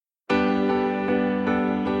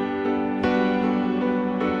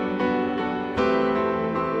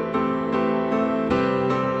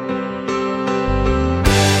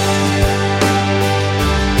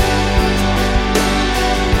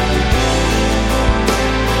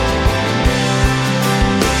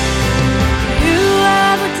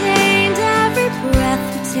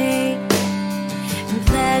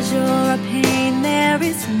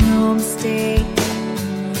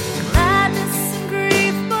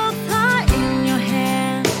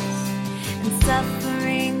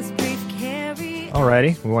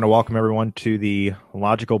Alrighty, we want to welcome everyone to the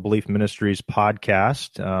Logical Belief Ministries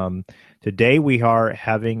podcast. Today we are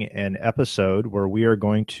having an episode where we are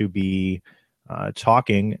going to be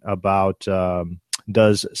talking about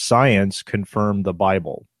does science confirm the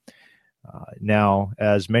Bible? Now,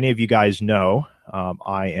 as many of you guys know,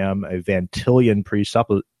 I am a Van Tillian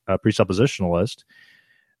presuppositionalist,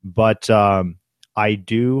 but I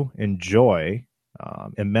do enjoy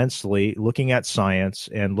immensely looking at science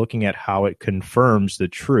and looking at how it confirms the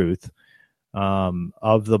truth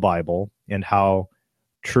of the Bible and how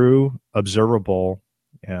true, observable,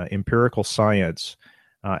 empirical science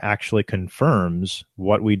actually confirms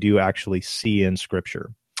what we do actually see in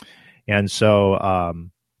Scripture. And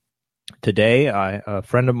so today, a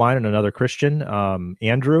friend of mine and another Christian,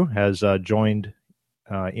 Andrew, has joined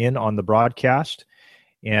in on the broadcast,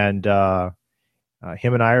 and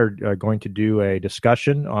him and I are going to do a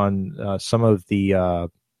discussion on some of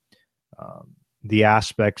the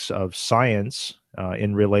aspects of science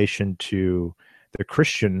in relation to the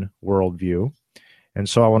Christian worldview. And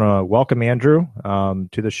so I want to welcome Andrew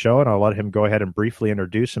to the show, and I'll let him go ahead and briefly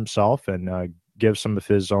introduce himself and give some of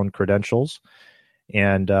his own credentials,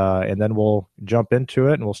 and then we'll jump into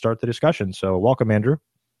it and we'll start the discussion. So welcome, Andrew.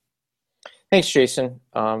 Thanks, Jason.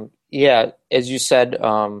 Yeah, as you said,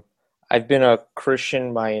 I've been a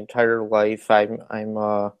Christian my entire life. I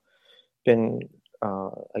go to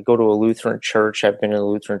a Lutheran church. I've been in a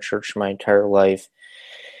Lutheran church my entire life,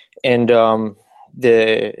 and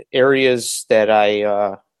the areas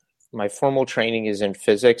that my formal training is in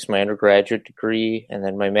physics, my undergraduate degree, and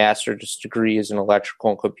then my master's degree is in electrical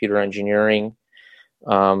and computer engineering.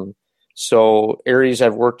 So areas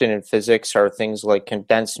I've worked in physics are things like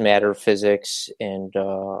condensed matter physics and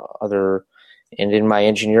other. And in my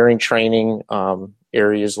engineering training,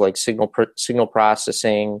 areas like signal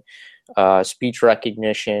processing, speech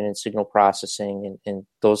recognition, and signal processing, and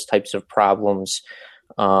those types of problems.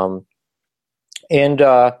 I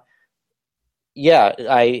have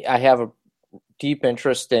a deep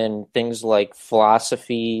interest in things like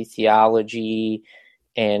philosophy, theology,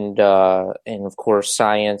 and of course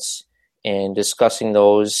science, and discussing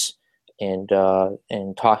those and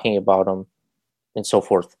talking about them, and so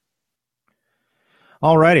forth.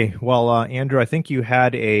 All righty. Well, Andrew, I think you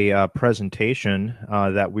had a presentation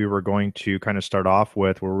that we were going to kind of start off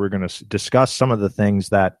with, where we're going to discuss some of the things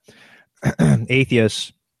that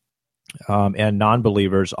atheists and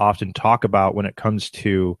non-believers often talk about when it comes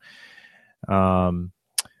to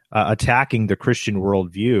attacking the Christian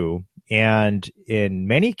worldview. And in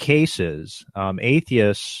many cases,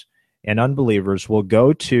 atheists and unbelievers will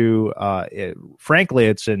go to, frankly,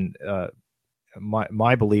 it's in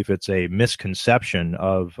my belief, it's a misconception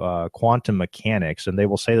of quantum mechanics, and they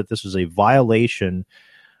will say that this is a violation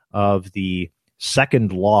of the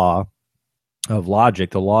second law of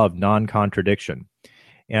logic, the law of non-contradiction.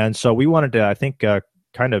 And so we wanted to, I think,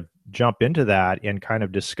 kind of jump into that and kind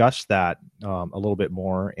of discuss that a little bit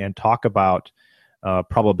more and talk about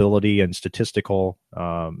probability and statistical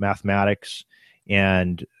mathematics,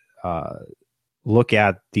 and look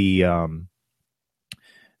at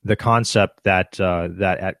the concept that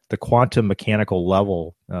at the quantum mechanical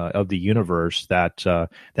level of the universe, that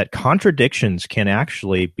contradictions can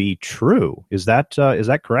actually be true. Is that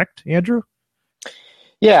correct, Andrew?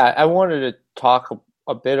 Yeah, I wanted to talk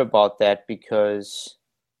a bit about that because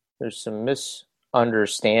there's some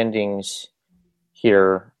misunderstandings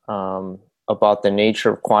here about the nature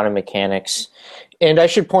of quantum mechanics. And I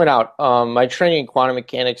should point out, my training in quantum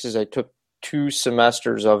mechanics is I took 2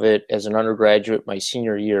 semesters of it as an undergraduate my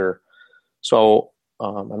senior year. So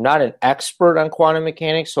I'm not an expert on quantum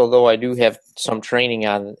mechanics, although I do have some training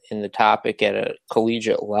in the topic at a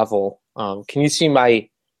collegiate level. Can you see my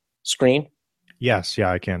screen? Yes,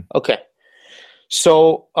 yeah, I can. Okay.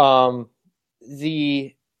 So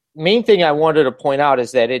the main thing I wanted to point out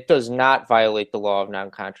is that it does not violate the law of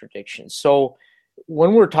non-contradiction. So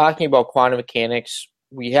when we're talking about quantum mechanics,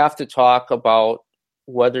 we have to talk about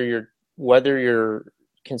whether you're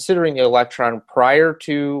considering the electron prior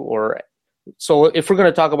to, or so if we're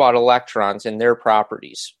going to talk about electrons and their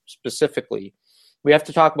properties specifically, we have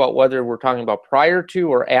to talk about whether we're talking about prior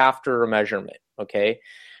to or after a measurement, okay?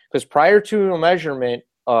 Because prior to a measurement,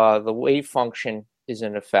 the wave function is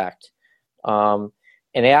in effect. And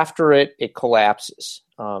after it collapses.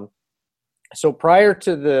 So prior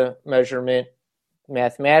to the measurement,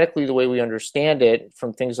 mathematically, the way we understand it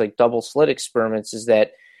from things like double slit experiments is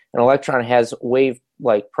that an electron has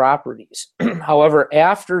wave-like properties. However,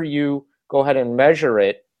 after you go ahead and measure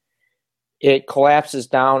it, it collapses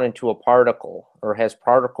down into a particle or has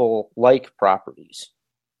particle-like properties.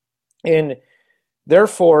 And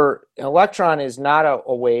Therefore, an electron is not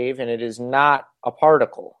a wave and it is not a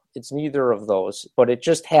particle. It's neither of those, but it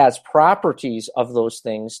just has properties of those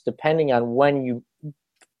things depending on when you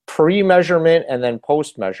pre-measurement and then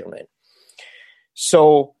post-measurement.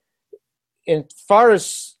 So, as far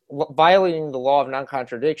as violating the law of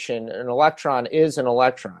non-contradiction, an electron is an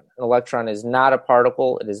electron. An electron is not a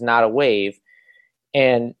particle. It is not a wave.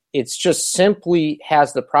 And it's just simply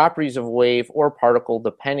has the properties of wave or particle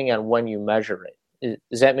depending on when you measure it.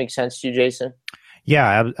 Does that make sense to you, Jason?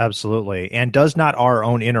 Yeah, absolutely. And does not our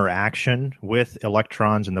own interaction with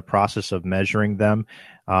electrons in the process of measuring them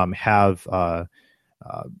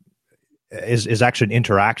is actually an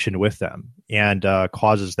interaction with them and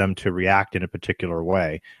causes them to react in a particular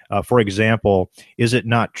way? For example, is it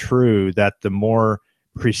not true that the more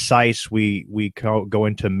precise we go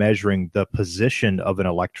into measuring the position of an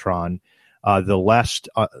electron,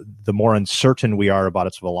 the more uncertain we are about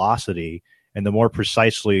its velocity, and the more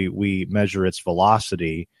precisely we measure its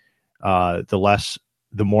velocity, the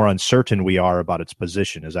more uncertain we are about its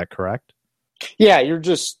position. Is that correct? Yeah, you're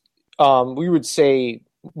just we would say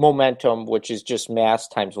momentum, which is just mass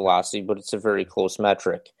times velocity, but it's a very close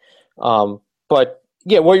metric. But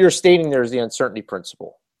yeah, what you're stating there is the uncertainty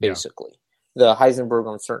principle, basically. The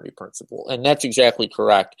Heisenberg uncertainty principle, and that's exactly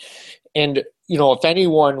correct. And if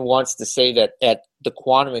anyone wants to say that at the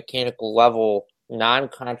quantum mechanical level,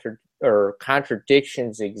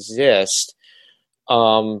 contradictions exist,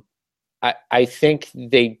 I think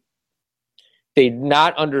they're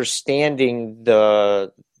not understanding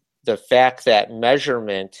the fact that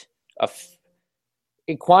measurement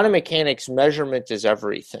in quantum mechanics, measurement is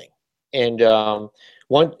everything, and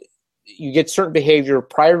you get certain behavior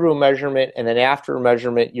prior to a measurement, and then after a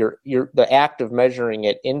measurement, the act of measuring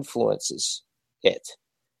it influences it,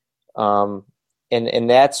 and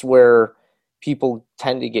that's where people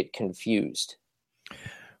tend to get confused.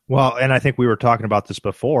 Well, and I think we were talking about this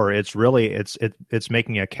before. It's really it's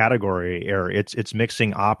making a category error. It's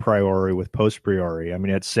mixing a priori with post priori. I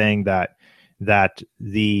mean, it's saying that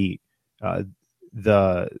the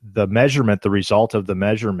measurement, the result of the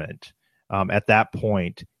measurement at that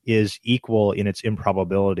point is equal in its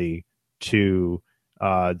improbability to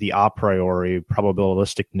the a priori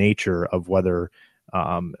probabilistic nature of whether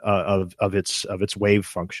of its wave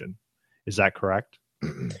function. Is that correct?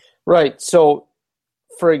 Right. So,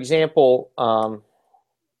 for example,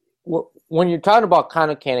 when you're talking about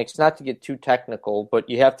quantum mechanics, not to get too technical, but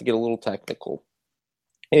you have to get a little technical,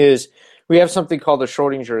 is we have something called the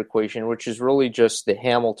Schrodinger equation, which is really just the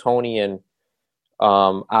Hamiltonian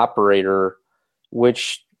operator,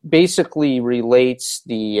 which basically relates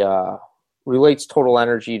total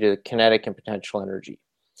energy to kinetic and potential energy.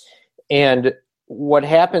 And what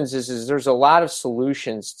happens is there's a lot of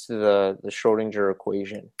solutions to the Schrodinger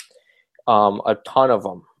equation, a ton of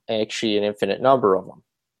them, actually an infinite number of them.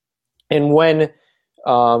 And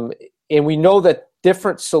and we know that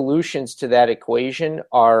different solutions to that equation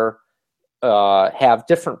have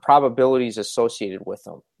different probabilities associated with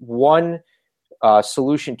them. One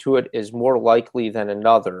solution to it is more likely than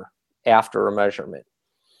another after a measurement.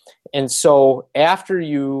 And so after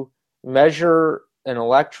you measure an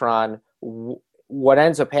electron, what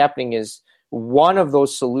ends up happening is one of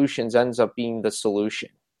those solutions ends up being the solution.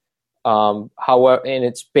 However, and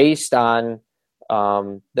it's based on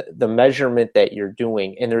the measurement that you're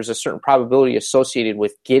doing, and there's a certain probability associated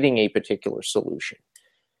with getting a particular solution.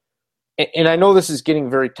 And I know this is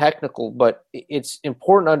getting very technical, but it's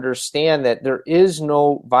important to understand that there is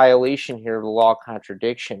no violation here of the law of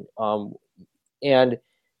contradiction. And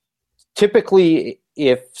typically,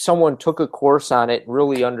 if someone took a course on it,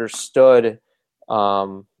 really understood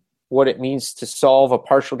what it means to solve a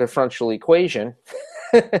partial differential equation,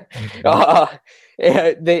 they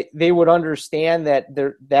would understand that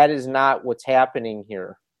that is not what's happening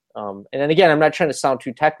here. And then again, I'm not trying to sound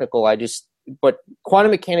too technical. But quantum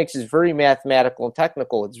mechanics is very mathematical and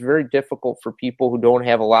technical. It's very difficult for people who don't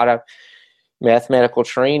have a lot of mathematical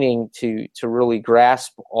training to really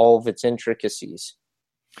grasp all of its intricacies.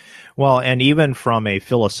 Well, and even from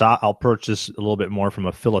I'll approach this a little bit more from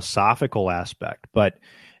a philosophical aspect, but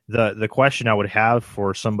the question I would have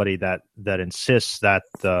for somebody that insists that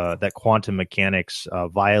quantum mechanics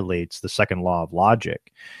violates the second law of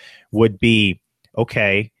logic would be,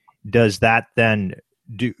 okay, does that then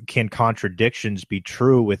can contradictions be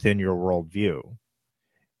true within your worldview?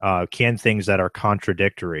 Can things that are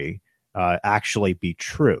contradictory actually be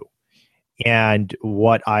true? And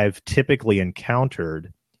what I've typically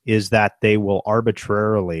encountered is that they will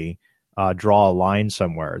arbitrarily draw a line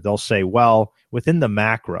somewhere. They'll say, well, within the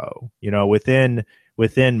macro, within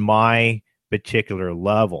my particular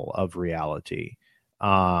level of reality,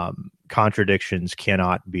 contradictions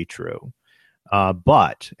cannot be true.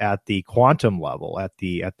 But at the quantum level, at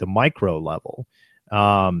the micro level,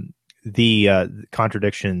 the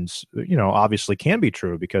contradictions, obviously can be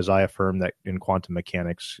true, because I affirm that in quantum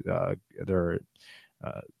mechanics, there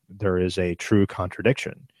is a true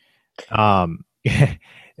contradiction. And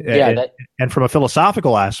from a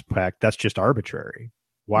philosophical aspect, that's just arbitrary.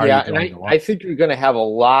 Why? Yeah, and I think you're going to have a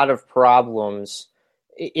lot of problems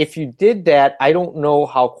if you did that. I don't know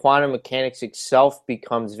how quantum mechanics itself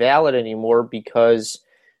becomes valid anymore, because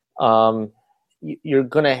you're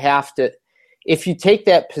going to have to, if you take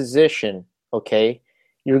that position, okay,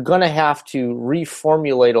 you're going to have to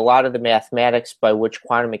reformulate a lot of the mathematics by which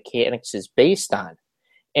quantum mechanics is based on.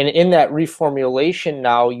 And in that reformulation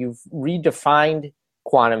now, you've redefined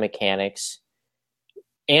quantum mechanics,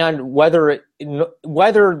 and whether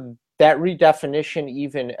that redefinition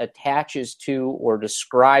even attaches to or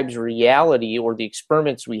describes reality or the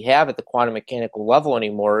experiments we have at the quantum mechanical level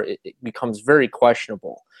anymore, it becomes very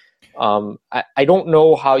questionable. I don't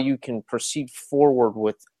know how you can proceed forward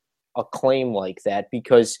with a claim like that,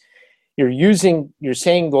 because you're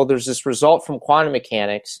saying, well, there's this result from quantum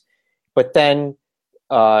mechanics, but then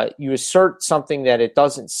you assert something that it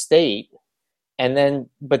doesn't state,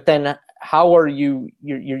 but then how are you're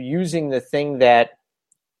using the thing that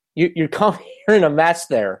you're in a mess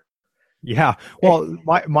there. Yeah. Well,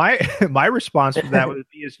 my response to that would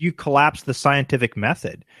be is you collapse the scientific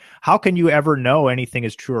method. How can you ever know anything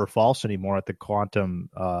is true or false anymore at the quantum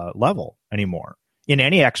level anymore in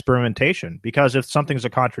any experimentation? Because if something's a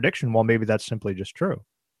contradiction, well, maybe that's simply just true.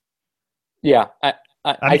 Yeah.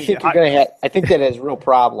 I think you're going to have. I think that has real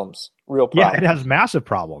problems. Yeah, it has massive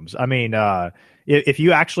problems. I mean, if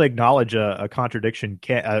you actually acknowledge a contradiction,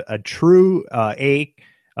 a true A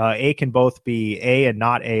can both be A and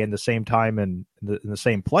not A in the same time and in the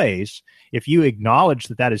same place. If you acknowledge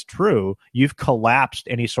that is true, you've collapsed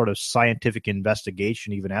any sort of scientific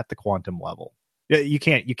investigation, even at the quantum level. You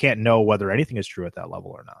can't know whether anything is true at that level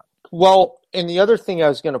or not. Well, and the other thing I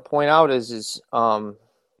was going to point out is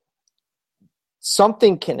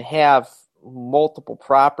something can have multiple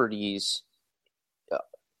properties.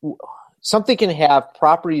 Something can have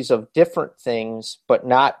properties of different things, but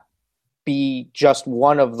not be just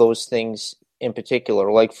one of those things in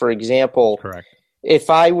particular. Like, for example, correct. If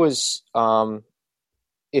I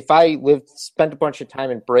spent a bunch of time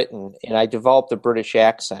in Britain and I developed a British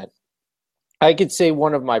accent, I could say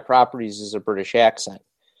one of my properties is a British accent,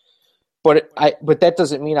 but that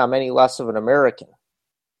doesn't mean I'm any less of an American.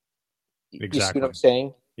 Exactly. You see what I'm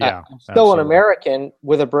saying? Yeah, I'm still an American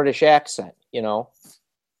with a British accent, No,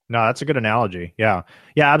 that's a good analogy. Yeah,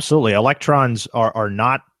 absolutely. Electrons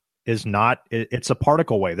it's a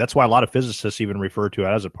particle wave. That's why a lot of physicists even refer to it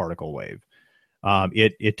as a particle wave.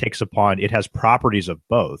 It has properties of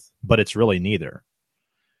both, but it's really neither.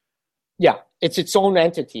 Yeah, it's its own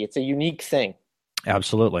entity. It's a unique thing.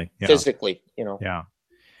 Absolutely. Yeah. Physically, Yeah.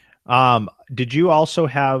 Did you also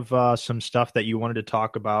have some stuff that you wanted to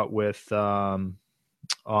talk about with on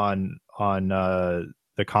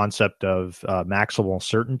the concept of maximal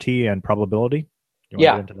certainty and probability? You want to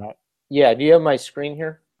get into that? Yeah. Do you have my screen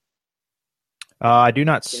here? I do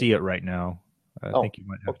not see it right now. I think you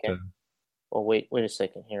might have to. Well, wait a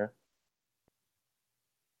second here.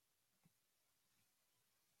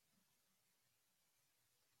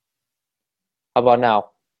 How about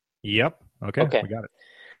now? Yep. Okay. We got it.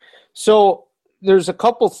 So there's a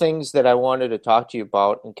couple things that I wanted to talk to you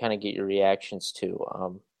about and kind of get your reactions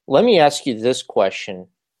to. Let me ask you this question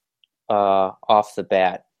off the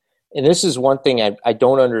bat. And this is one thing I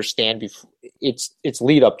don't understand. It's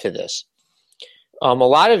lead up to this. A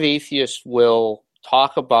lot of atheists will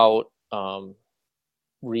talk about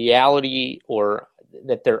reality, or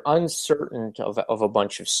that they're uncertain of a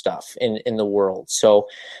bunch of stuff in the world. So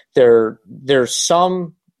they're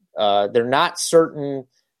not certain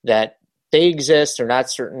that they exist. They're not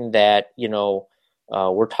certain that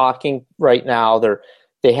we're talking right now.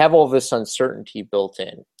 They have all this uncertainty built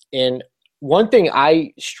in. And one thing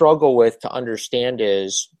I struggle with to understand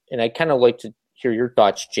is, and I kind of like to hear your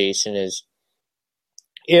thoughts, Jason, is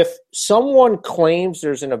if someone claims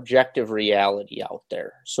there's an objective reality out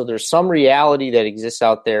there, so there's some reality that exists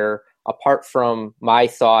out there apart from my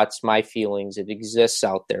thoughts, my feelings, it exists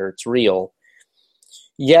out there, it's real,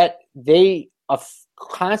 yet they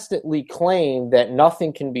constantly claim that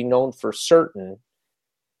nothing can be known for certain,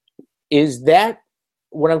 is that,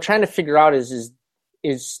 what I'm trying to figure out is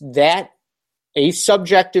that a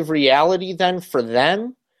subjective reality then for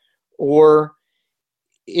them, or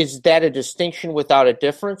is that a distinction without a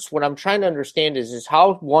difference? What I'm trying to understand is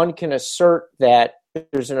how one can assert that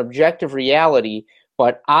there's an objective reality,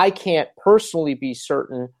 but I can't personally be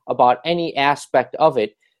certain about any aspect of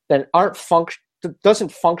it, then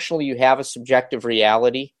doesn't functionally you have a subjective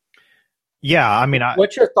reality? Yeah, I mean,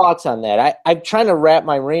 what's your thoughts on that? I'm trying to wrap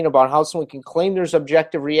my brain about how someone can claim there's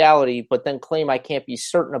objective reality, but then claim I can't be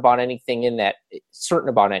certain about anything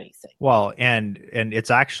Well, and it's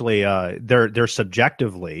actually they're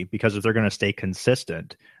subjectively, because if they're going to stay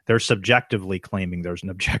consistent, they're subjectively claiming there's an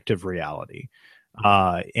objective reality,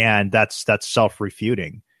 and that's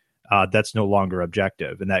self-refuting. That's no longer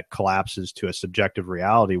objective, and that collapses to a subjective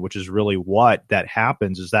reality, which is really what that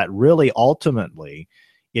happens. Is that really ultimately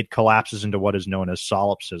it collapses into what is known as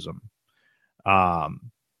solipsism.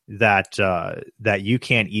 That you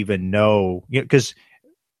can't even know, because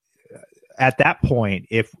at that point,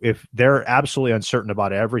 if they're absolutely uncertain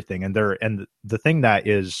about everything, and the thing that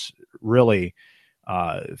is really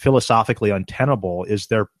philosophically untenable is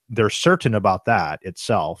they're certain about that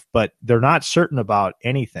itself, but they're not certain about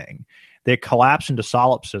anything. They collapse into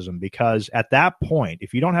solipsism, because at that point,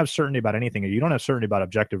 if you don't have certainty about anything, or you don't have certainty about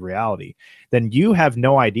objective reality, then you have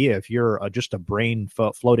no idea if you're just a brain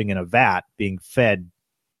floating in a vat being fed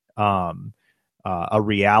a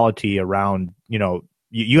reality around,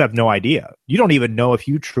 you have no idea. You don't even know if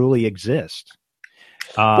you truly exist.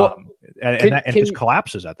 And it just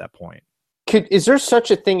collapses at that point. Is there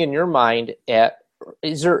such a thing in your mind?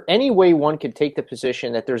 Is there any way one could take the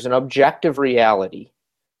position that there's an objective reality?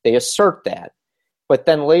 They assert that, but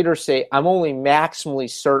then later say, I'm only maximally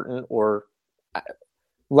certain or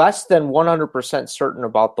less than 100% certain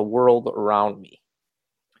about the world around me.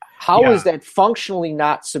 How is that functionally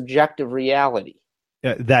not subjective reality?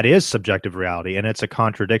 That is subjective reality, and it's a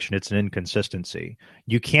contradiction. It's an inconsistency.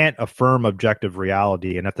 You can't affirm objective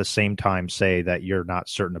reality and at the same time say that you're not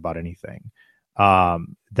certain about anything.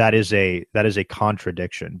 That is a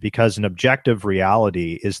contradiction, because an objective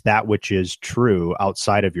reality is that which is true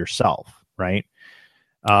outside of yourself, right?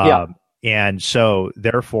 And so,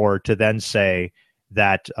 therefore, to then say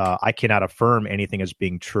that I cannot affirm anything as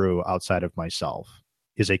being true outside of myself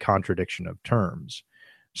is a contradiction of terms.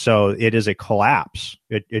 So it is a collapse.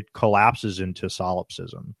 It collapses into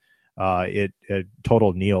solipsism,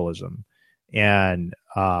 total nihilism, and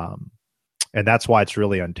that's why it's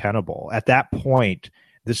really untenable. At that point,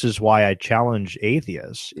 this is why I challenge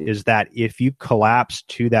atheists: is that if you collapse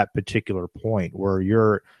to that particular point where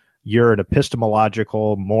you're an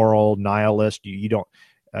epistemological, moral nihilist, you don't.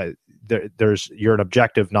 You're an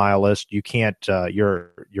objective nihilist. You can't.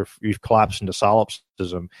 You've collapsed into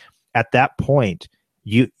solipsism. At that point,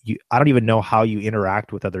 I don't even know how you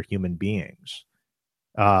interact with other human beings.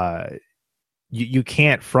 You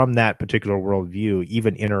can't, from that particular worldview,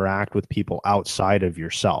 even interact with people outside of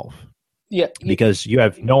yourself. Yeah, because you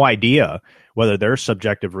have no idea whether their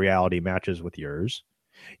subjective reality matches with yours.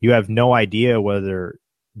 You have no idea whether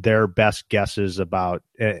their best guesses about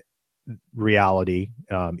reality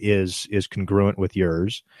is congruent with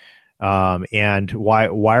yours. And why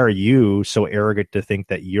are you so arrogant to think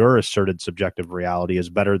that your asserted subjective reality is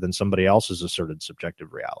better than somebody else's asserted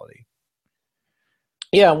subjective reality?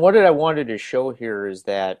 Yeah, and what I wanted to show here is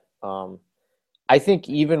that I think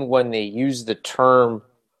even when they use the term,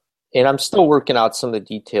 and I'm still working out some of the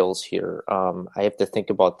details here. I have to think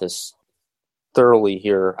about this thoroughly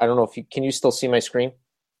here. I don't know if can you still see my screen?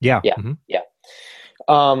 Yeah. Yeah. Mm-hmm. Yeah.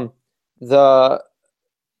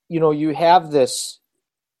 You have this,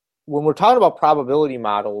 when we're talking about probability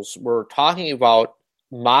models, we're talking about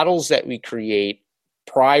models that we create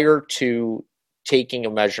prior to taking a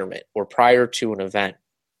measurement or prior to an event.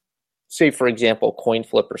 Say, for example, coin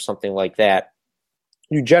flip or something like that.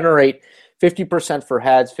 You generate 50% for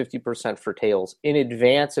heads, 50% for tails in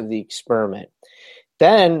advance of the experiment.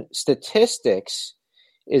 Then statistics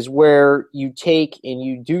is where you take and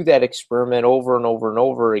you do that experiment over and over and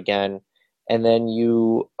over again, and then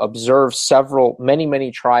you observe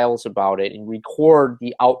many trials about it and record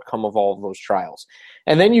the outcome of all of those trials.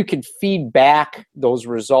 And then you can feed back those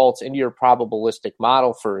results into your probabilistic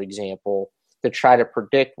model, for example, to try to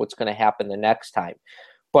predict what's going to happen the next time.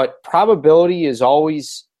 But probability is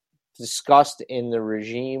always discussed in the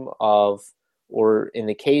regime of, or in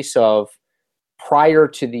the case of, prior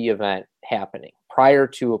to the event happening, prior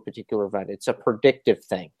to a particular event. It's a predictive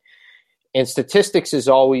thing. And statistics is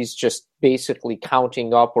always just basically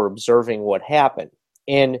counting up or observing what happened.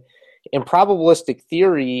 And in probabilistic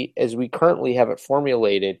theory, as we currently have it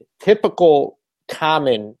formulated, typical,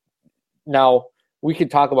 common, now we could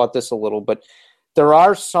talk about this a little, but there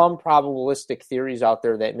are some probabilistic theories out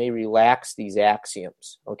there that may relax these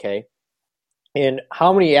axioms, okay? And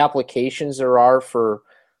how many applications there are for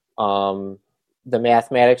the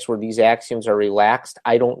mathematics where these axioms are relaxed,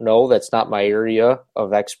 I don't know. That's not my area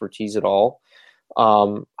of expertise at all.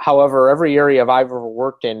 However, every area I've ever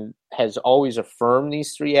worked in has always affirmed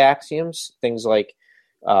these three axioms, things like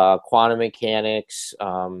quantum mechanics,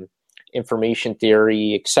 information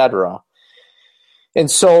theory, etc. And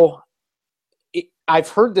so I've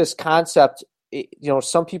heard this concept,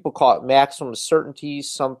 some people call it maximum certainty,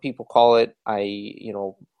 some people call it,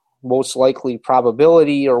 most likely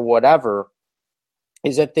probability or whatever,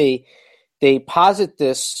 is that they posit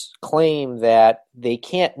this claim that they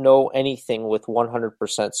can't know anything with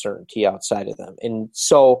 100% certainty outside of them. And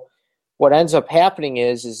so what ends up happening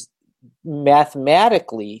is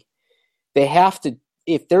mathematically, they have to,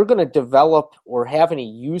 if they're going to develop or have any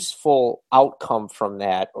useful outcome from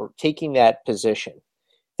that or taking that position,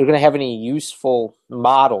 they're going to have any useful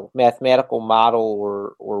model, mathematical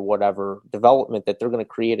model or whatever development that they're going to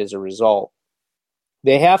create as a result,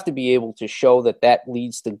 they have to be able to show that that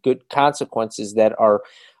leads to good consequences that are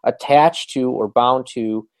attached to or bound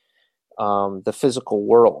to the physical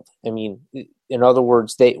world. I mean, in other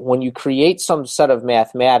words, when you create some set of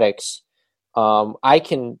mathematics, I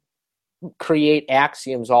can create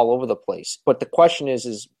axioms all over the place. But the question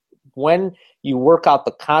is when you work out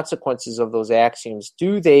the consequences of those axioms,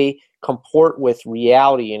 do they comport with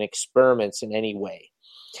reality and experiments in any way?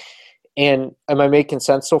 And am I making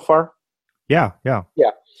sense so far? Yeah.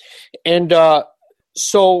 And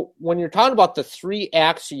so when you're talking about the three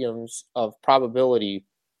axioms of probability,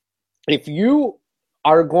 if you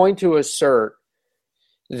are going to assert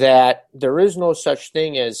that there is no such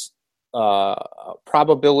thing as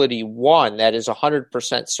probability 1, that is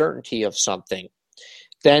 100% certainty of something,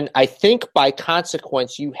 then I think by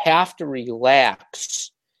consequence you have to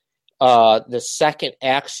relax the second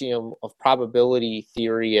axiom of probability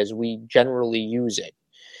theory as we generally use it.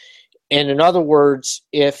 And in other words,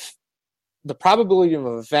 if the probability of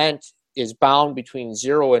an event is bound between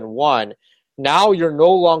 0 and 1, now you're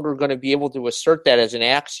no longer going to be able to assert that as an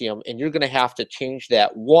axiom, and you're going to have to change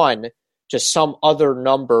that 1 to some other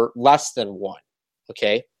number less than 1.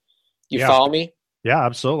 Okay? You follow me? Yeah,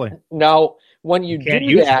 absolutely. Now, when you can't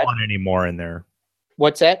do use that, 1 anymore in there.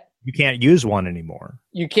 What's that? You can't use 1 anymore.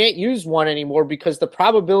 You can't use 1 anymore because the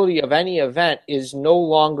probability of any event is no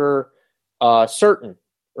longer certain,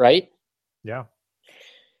 right? Yeah.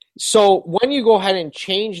 So when you go ahead and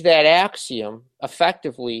change that axiom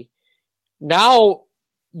effectively, now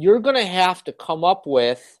you're going to have to come up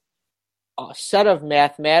with a set of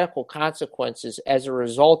mathematical consequences as a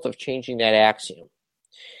result of changing that axiom.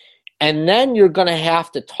 And then you're going to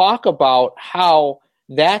have to talk about how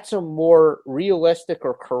that's a more realistic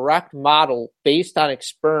or correct model based on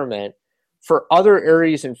experiment for other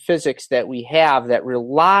areas in physics that we have that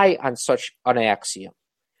rely on such an axiom.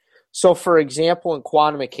 So, for example, in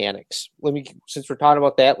quantum mechanics, since we're talking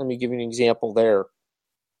about that, let me give you an example there.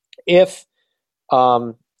 If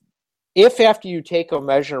after you take a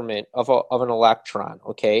measurement of an electron,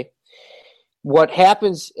 okay, what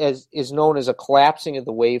happens is known as a collapsing of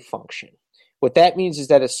the wave function. What that means is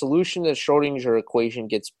that a solution to the Schrodinger equation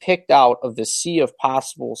gets picked out of the sea of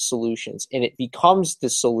possible solutions, and it becomes the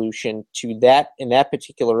solution to that in that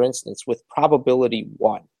particular instance with probability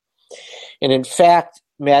 1. And in fact,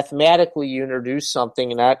 mathematically, you introduce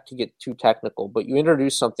something, and not to get too technical, but you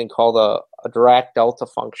introduce something called a Dirac delta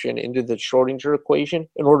function into the Schrodinger equation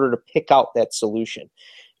in order to pick out that solution.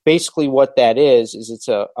 Basically, what that is it's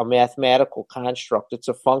a mathematical construct. It's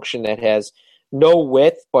a function that has no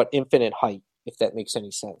width but infinite height, if that makes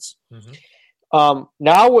any sense. Mm-hmm.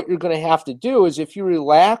 Now what you're going to have to do is if you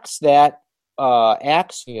relax that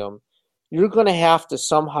axiom, you're going to have to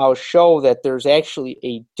somehow show that there's actually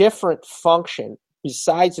a different function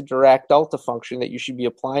besides the Dirac delta function that you should be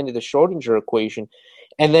applying to the Schrodinger equation.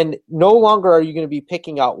 And then no longer are you going to be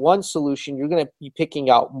picking out one solution, you're going to be picking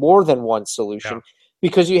out more than one solution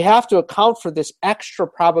because you have to account for this extra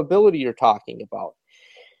probability you're talking about.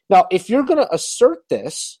 Now, if you're going to assert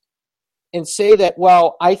this and say that,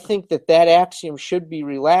 well, I think that axiom should be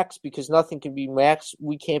relaxed because nothing can be max,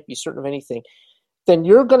 we can't be certain of anything, then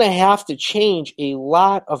you're going to have to change a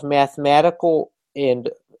lot of mathematical and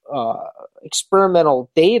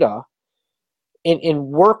experimental data and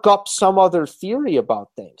work up some other theory about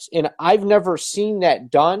things. And I've never seen that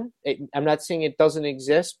done. I'm not saying it doesn't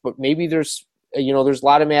exist, but maybe there's a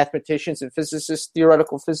lot of mathematicians and physicists,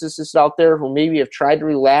 theoretical physicists out there who maybe have tried to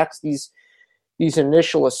relax these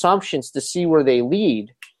initial assumptions to see where they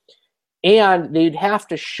lead. And they'd have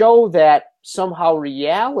to show that somehow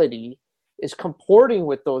reality is comporting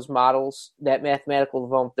with those models, that mathematical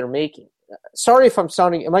development they're making. sorry if am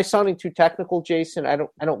I sounding too technical, Jason? I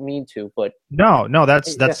don't mean to, but no,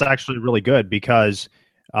 that's actually really good, because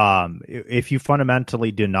if you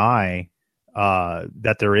fundamentally deny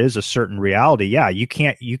that there is a certain reality, yeah, you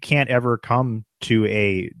can't ever come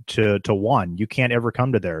to one. You can't ever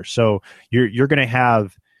come to there. So you're going to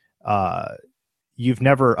have you've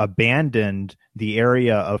never abandoned the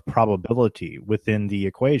area of probability within the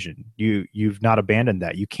equation. You've not abandoned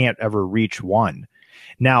that. You can't ever reach one.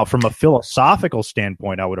 Now, from a philosophical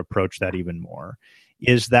standpoint, I would approach that even more,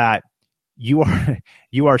 is that you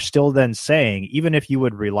are still then saying, even if you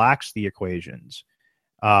would relax the equations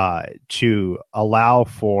to allow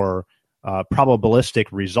for probabilistic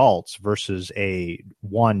results versus a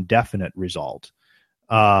one definite result,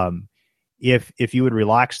 if you would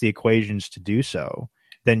relax the equations to do so,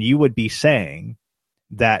 then you would be saying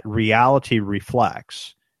that reality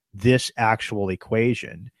reflects this actual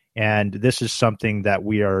equation. And this is something that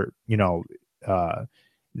we are,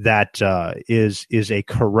 is a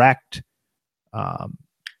correct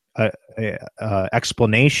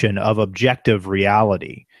explanation of objective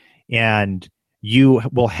reality. And you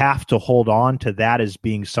will have to hold on to that as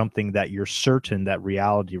being something that you're certain that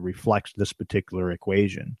reality reflects this particular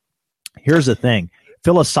equation. Here's the thing.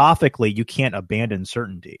 Philosophically, you can't abandon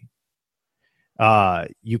certainty.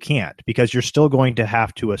 You can't, because you're still going to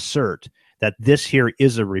have to assert that this here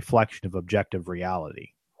is a reflection of objective reality.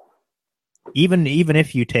 Even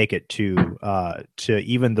if you take it to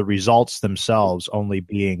even the results themselves only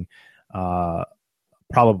being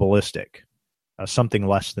probabilistic, something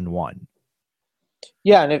less than one.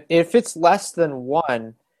 Yeah, and if it's less than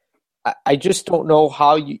one, I just don't know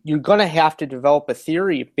how you're going to have to develop a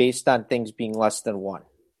theory based on things being less than one.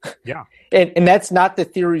 Yeah. And that's not the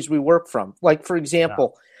theories we work from. Like, for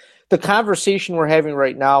example, the conversation we're having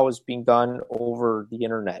right now is being done over the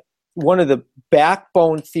internet. One of the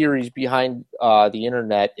backbone theories behind the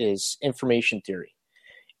internet is information theory.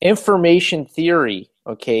 Information theory,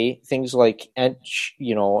 okay, things like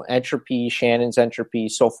entropy, Shannon's entropy,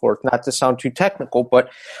 so forth, not to sound too technical, but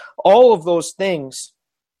all of those things,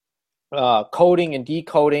 coding and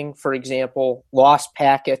decoding, for example, lost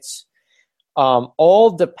packets, all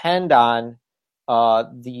depend on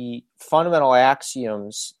the fundamental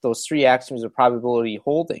axioms, those three axioms of probability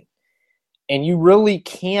holding. And you really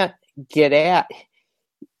can't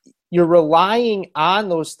you're relying on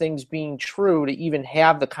those things being true to even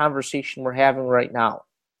have the conversation we're having right now.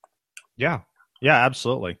 Yeah,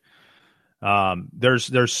 absolutely.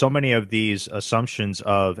 There's so many of these assumptions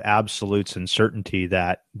of absolutes and certainty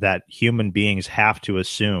that human beings have to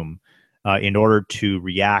assume in order to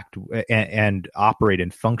react and operate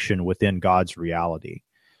and function within God's reality.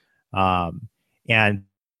 And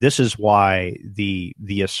this is why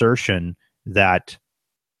the assertion that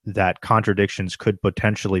contradictions could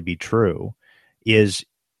potentially be true is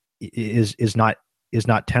not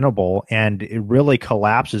tenable, and it really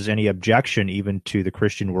collapses any objection even to the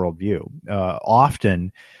Christian worldview.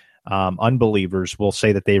 Often, unbelievers will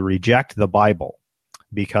say that they reject the Bible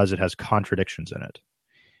because it has contradictions in it.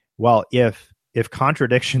 Well, if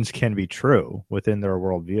contradictions can be true within their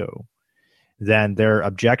worldview, then their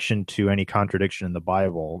objection to any contradiction in the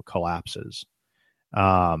Bible collapses.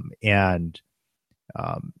 But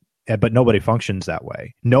nobody functions that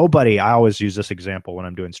way. Nobody. I always use this example when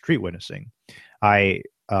I'm doing street witnessing. I'll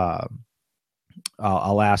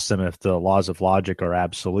ask them if the laws of logic are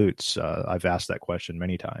absolutes. I've asked that question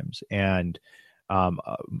many times, and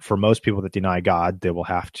for most people that deny God, they will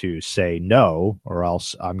have to say no, or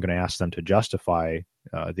else I'm going to ask them to justify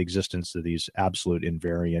the existence of these absolute,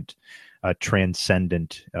 invariant,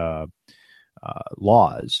 transcendent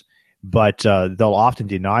laws. But they'll often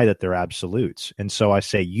deny that they're absolutes. And so I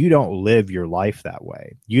say, you don't live your life that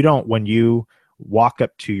way. You don't, when you walk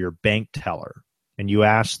up to your bank teller and you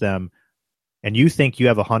ask them, and you think you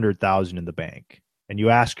have 100,000 in the bank, and you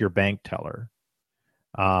ask your bank teller,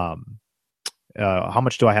 how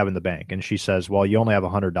much do I have in the bank? And she says, well, you only have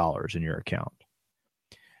 $100 in your account.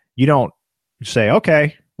 You don't say,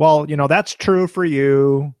 okay, well, that's true for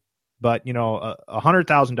you, but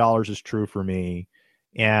 $100,000 is true for me.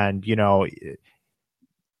 And,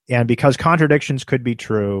 and because contradictions could be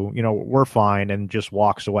true, we're fine, and just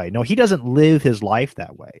walks away. No, he doesn't live his life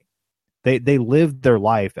that way. They live their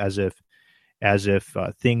life as if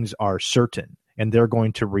things are certain, and they're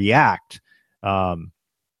going to react. For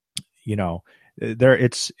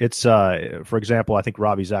example, I think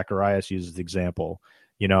Ravi Zacharias uses the example,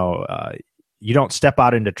 you don't step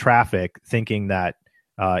out into traffic thinking that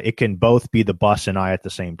it can both be the bus and I at the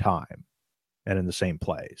same time and in the same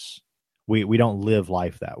place. We don't live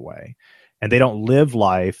life that way. And they don't live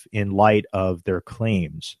life in light of their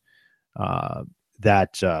claims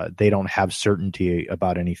that they don't have certainty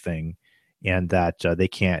about anything, and that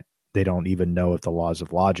they don't even know if the laws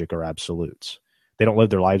of logic are absolutes. They don't live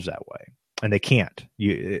their lives that way, and they can't.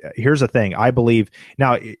 Here's the thing. I believe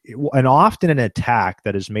now, and often an attack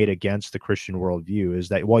that is made against the Christian worldview is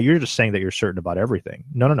that, well, you're just saying that you're certain about everything.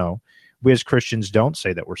 No. We as Christians don't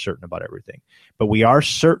say that we're certain about everything, but we are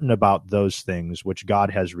certain about those things which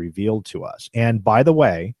God has revealed to us. And by the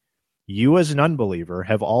way, you as an unbeliever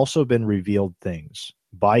have also been revealed things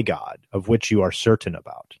by God of which you are certain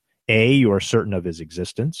about. You are certain of his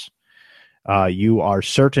existence. You are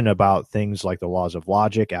certain about things like the laws of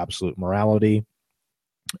logic, absolute morality,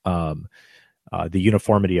 the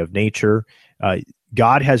uniformity of nature.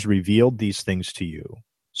 God has revealed these things to you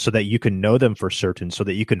so that you can know them for certain, so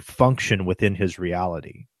that you can function within his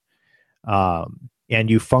reality. And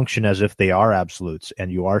you function as if they are absolutes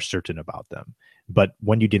and you are certain about them. But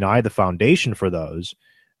when you deny the foundation for those,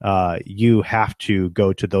 you have to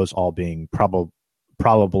go to those all being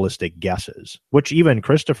probabilistic guesses, which even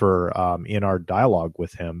Christopher, in our dialogue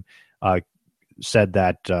with him, said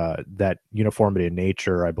that that uniformity of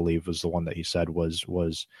nature, I believe, was the one that he said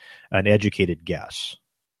was an educated guess.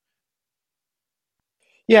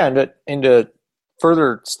 Yeah, and to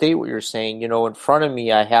further state what you're saying, in front of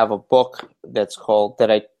me I have a book that's called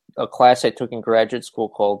a class I took in graduate school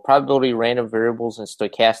called Probability, Random Variables, and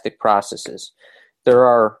Stochastic Processes. There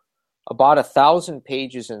are about 1,000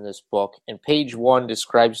 pages in this book, and page 1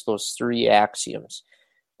 describes those 3 axioms.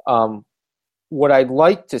 What I'd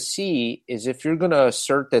like to see is if you're going to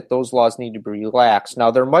assert that those laws need to be relaxed.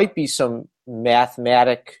 Now, there might be some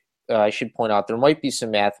I should point out, there might be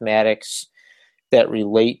some mathematics that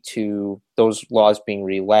relate to those laws being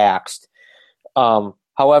relaxed.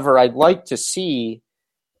 However, I'd like to see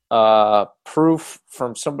proof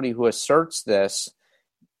from somebody who asserts this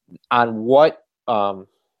on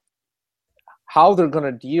how they're going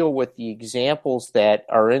to deal with the examples that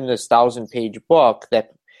are in this 1,000-page book,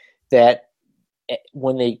 that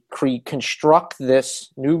when they construct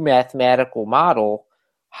this new mathematical model,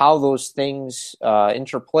 how those things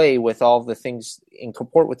interplay with all the things and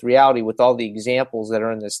comport with reality with all the examples that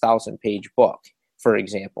are in this 1,000-page book, for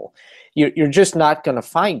example. You're just not going to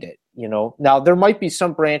find it, Now, there might be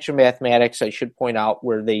some branch of mathematics, I should point out,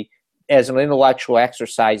 where they, as an intellectual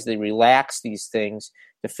exercise, they relax these things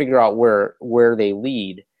to figure out where they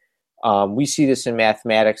lead. We see this in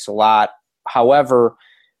mathematics a lot. However,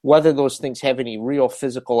 whether those things have any real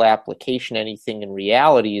physical application, anything in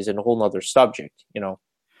reality, is a whole other subject,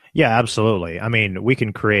 Yeah, absolutely. I mean, we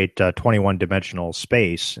can create 21-dimensional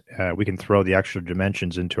space. We can throw the extra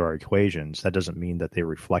dimensions into our equations. That doesn't mean that they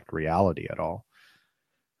reflect reality at all.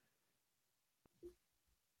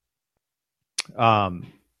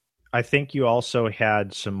 I think you also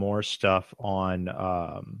had some more stuff on.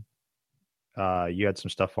 You had some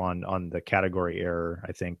stuff on the category error,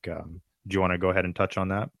 I think. Do you want to go ahead and touch on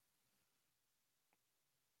that?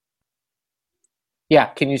 Yeah.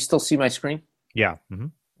 Can you still see my screen? Yeah. Mm-hmm.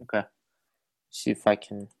 Okay. See if I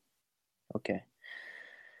can. Okay.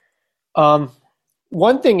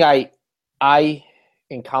 One thing I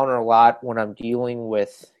encounter a lot when I'm dealing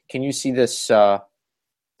with. Can you see this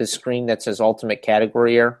screen that says ultimate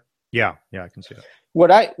category error? Yeah, I can see that.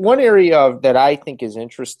 One area that I think is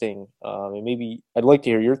interesting, and maybe I'd like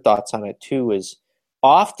to hear your thoughts on it too, is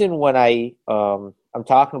often when I'm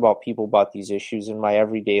talking about people about these issues in my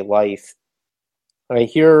everyday life, I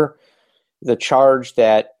hear the charge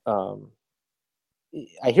that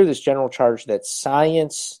I hear this general charge that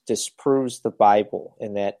science disproves the Bible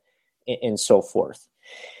and so forth.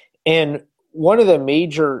 And one of the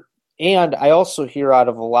major, and I also hear out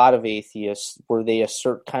of a lot of atheists where they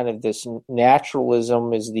assert kind of this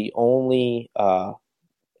naturalism is the only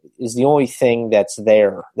thing that's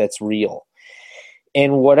there, that's real.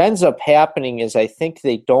 And what ends up happening is I think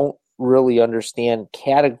they don't really understand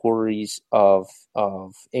categories of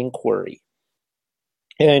inquiry.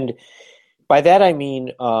 And by that I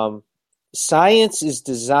mean science is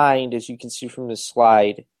designed, as you can see from this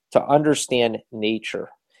slide, to understand nature.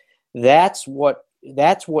 That's what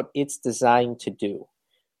it's designed to do.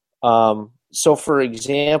 So, for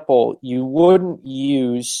example, you wouldn't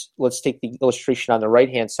use, let's take the illustration on the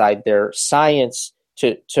right-hand side there, science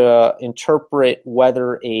to interpret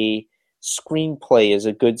whether a screenplay is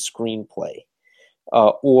a good screenplay,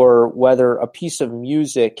 or whether a piece of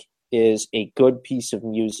music is a good piece of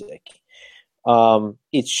music.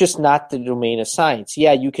 It's just not the domain of science.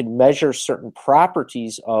 Yeah, you can measure certain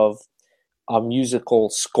properties of a musical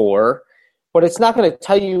score, but it's not going to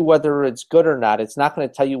tell you whether it's good or not. It's not going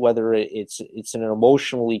to tell you whether it's an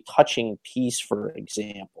emotionally touching piece, for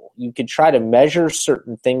example. You could try to measure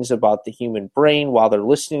certain things about the human brain while they're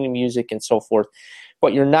listening to music and so forth,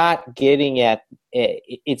 but you're not getting at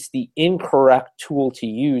it's the incorrect tool to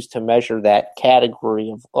use to measure that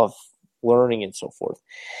category of learning and so forth.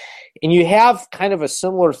 And you have kind of a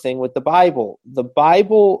similar thing with the Bible. The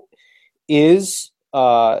Bible is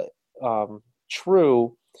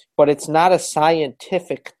true, but it's not a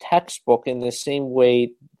scientific textbook in the same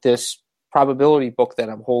way this probability book that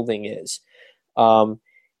I'm holding is.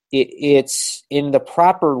 It's in the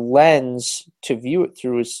proper lens to view it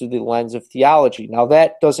through is through the lens of theology. Now,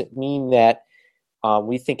 that doesn't mean that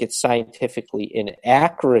we think it's scientifically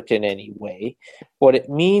inaccurate in any way. What it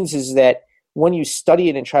means is that when you study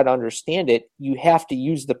it and try to understand it, you have to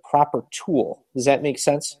use the proper tool. Does that make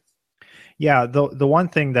sense? Yeah, the one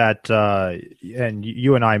thing that, and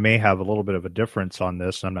you and I may have a little bit of a difference on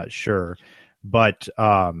this, I'm not sure, but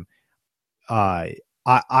I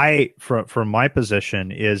from my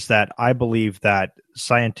position is that I believe that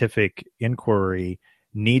scientific inquiry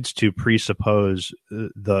needs to presuppose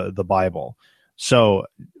the Bible. So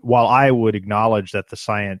while I would acknowledge that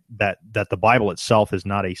that the Bible itself is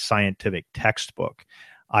not a scientific textbook,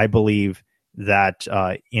 I believe that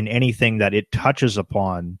in anything that it touches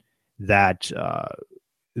upon, that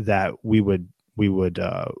we would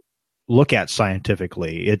look at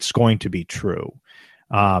scientifically, it's going to be true.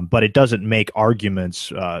 But it doesn't make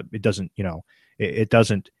arguments. It doesn't, it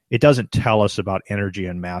doesn't tell us about energy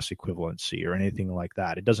and mass equivalency or anything like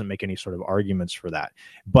that. It doesn't make any sort of arguments for that.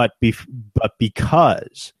 But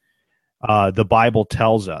because the Bible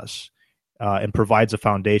tells us and provides a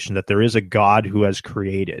foundation that there is a God who has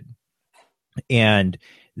created, and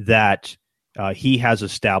that he has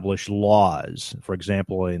established laws. For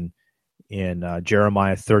example, in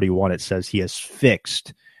Jeremiah 31, it says he has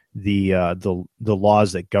fixed the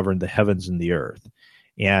laws that govern the heavens and the earth,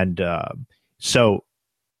 and so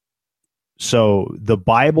the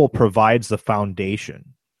Bible provides the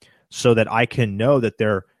foundation so that I can know that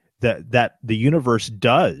that the universe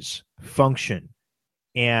does function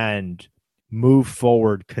and move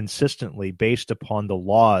forward consistently based upon the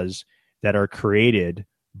laws that are created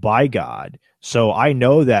by God. So I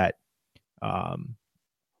know that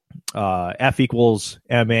F equals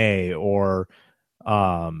ma, or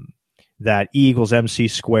that E equals mc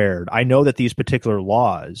squared. I know that these particular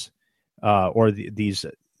laws, or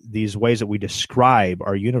these ways that we describe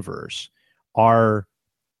our universe, are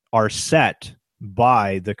set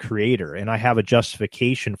by the Creator, and I have a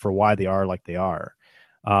justification for why they are like they are.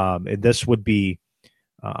 And this would be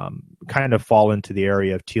kind of fall into the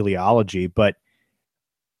area of teleology, but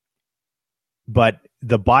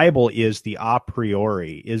the Bible is the a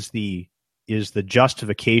priori, is the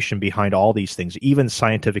justification behind all these things, even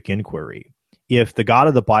scientific inquiry. If the God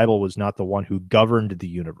of the Bible was not the one who governed the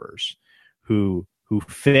universe, who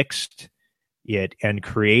fixed it and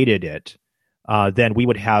created it, then we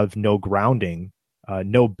would have no grounding,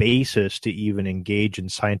 no basis to even engage in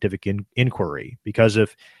scientific inquiry. Because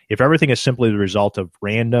if everything is simply the result of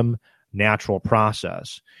random natural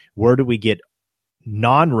process, where do we get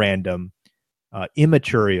non-random,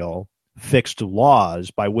 immaterial, fixed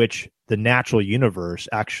laws by which the natural universe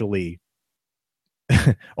actually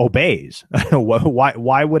obeys?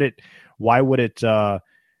 Why would it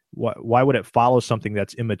follow something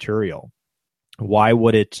that's immaterial? Why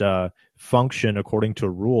would it function according to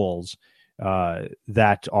rules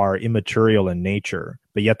that are immaterial in nature,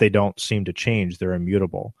 but yet they don't seem to change? They're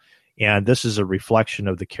immutable. And this is a reflection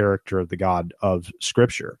of the character of the God of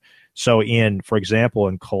Scripture. So for example,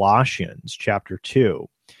 in Colossians chapter 2,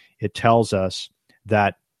 it tells us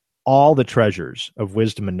that all the treasures of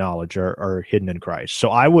wisdom and knowledge are hidden in Christ. So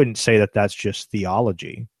I wouldn't say that that's just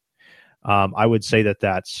theology. I would say that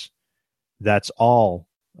that's all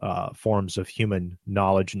forms of human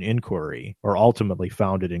knowledge and inquiry are ultimately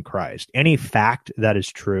founded in Christ. Any fact that is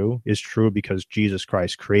true because Jesus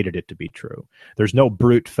Christ created it to be true. There's no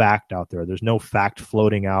brute fact out there. There's no fact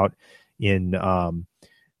floating out in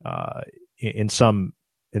some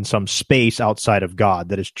space outside of God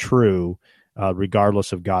that is true,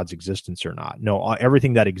 regardless of God's existence or not. No,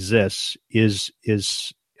 everything that exists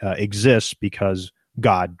exists because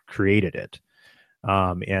God created it.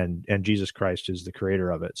 And Jesus Christ is the creator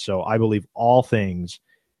of it. So I believe all things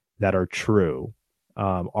that are true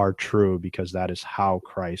because that is how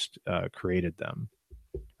Christ created them.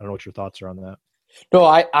 I don't know what your thoughts are on that. No,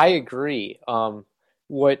 I agree.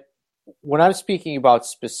 When I'm speaking about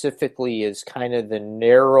specifically is kind of the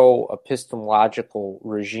narrow epistemological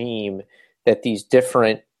regime that these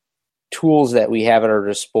different tools that we have at our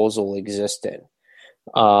disposal exist in.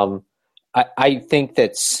 I think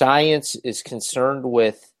that science is concerned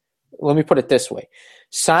with, let me put it this way.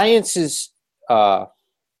 Science is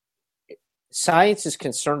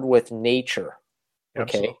concerned with nature, okay?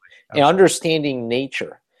 Absolutely. And understanding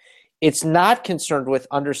nature. It's not concerned with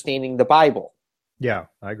understanding the Bible. Yeah,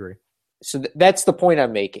 I agree. So that's the point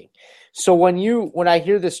I'm making. So when I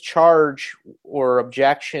hear this charge or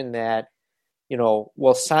objection that,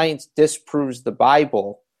 well, science disproves the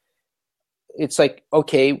Bible, it's like,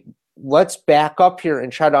 okay, let's back up here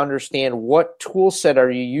and try to understand what tool set are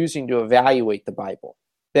you using to evaluate the Bible.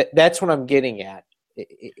 That's what I'm getting at.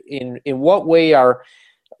 In what way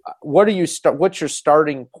what's your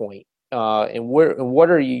starting point, and what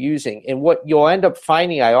are you using? And what you'll end up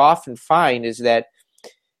finding, I often find, is that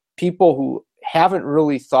people who haven't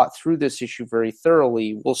really thought through this issue very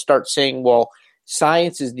thoroughly will start saying, well,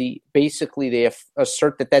 science is basically they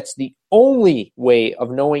assert that that's the only way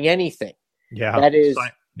of knowing anything. Yeah. That is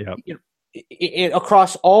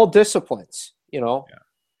across all disciplines, Yeah.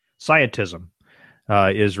 Scientism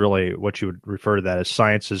is really what you would refer to that as.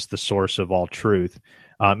 Science is the source of all truth.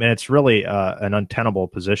 And it's really an untenable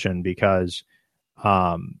position because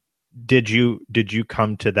did you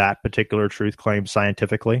come to that particular truth claim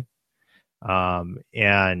scientifically?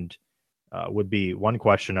 And would be one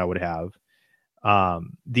question I would have.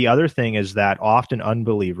 The other thing is that often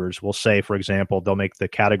unbelievers will say, for example, they'll make the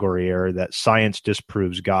category error that science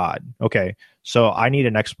disproves God. Okay, so I need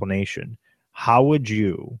an explanation. How would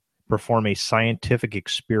you perform a scientific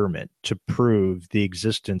experiment to prove the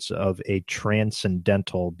existence of a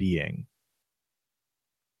transcendental being?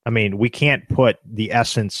 I mean, we can't put the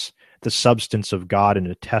substance of God in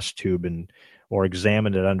a test tube or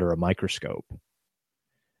examine it under a microscope.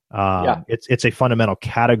 It's a fundamental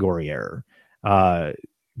category error.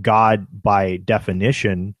 God, by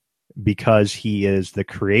definition, because he is the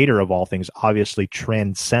creator of all things, obviously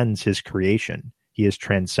transcends his creation. He is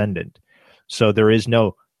transcendent. So there is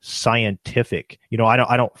no scientific,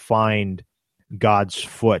 I don't find God's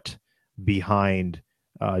foot behind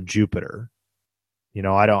Jupiter.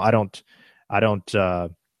 I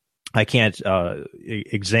can't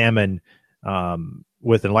examine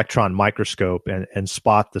with an electron microscope and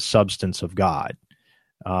spot the substance of God.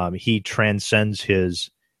 He transcends his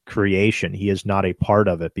creation. He is not a part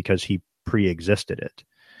of it because he pre-existed it.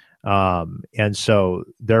 And so,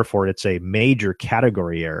 therefore, it's a major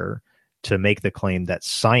category error to make the claim that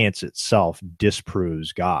science itself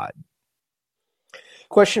disproves God.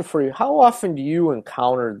 Question for you: how often do you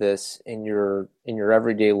encounter this in your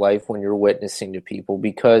everyday life when you're witnessing to people?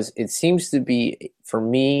 Because it seems to be, for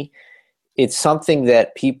me, it's something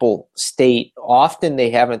that people state. Often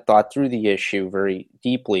they haven't thought through the issue very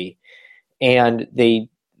deeply, and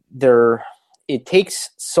it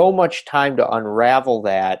takes so much time to unravel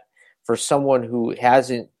that for someone who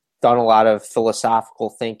hasn't done a lot of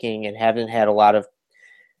philosophical thinking and haven't had a lot of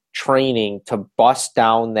training to bust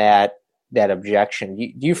down that objection.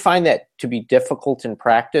 Do you find that to be difficult in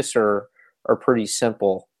practice or pretty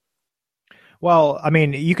simple? Well, I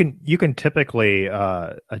mean, you can typically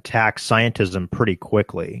attack scientism pretty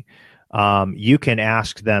quickly. You can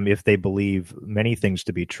ask them if they believe many things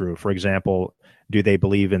to be true. For example, do they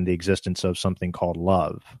believe in the existence of something called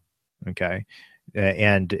love? Okay,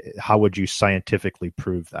 and how would you scientifically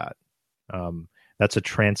prove that? That's a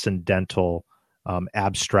transcendental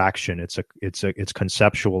abstraction. It's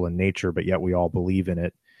conceptual in nature, but yet we all believe in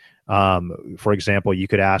it. For example, you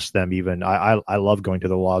could ask them even, I love going to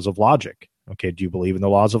the laws of logic. Okay, do you believe in the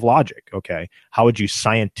laws of logic? Okay, how would you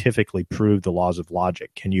scientifically prove the laws of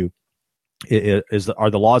logic? Are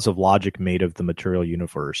the laws of logic made of the material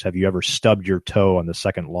universe? Have you ever stubbed your toe on the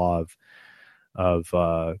second law of the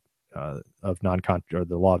law of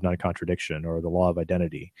non-contradiction or the law of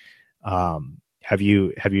identity? Have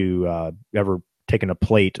you ever taken a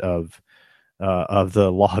plate of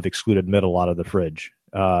the law of excluded middle out of the fridge?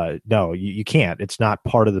 No, you can't. It's not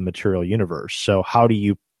part of the material universe. So how do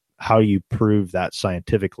you prove that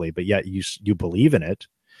scientifically? But yet you believe in it.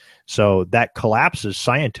 So that collapses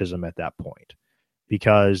scientism at that point,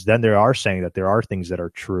 because then they are saying that there are things that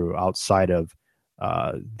are true outside of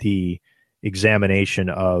the examination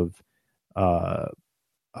of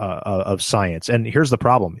science. And here's the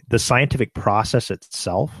problem: the scientific process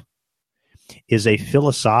itself is a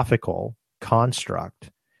philosophical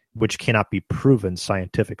construct which cannot be proven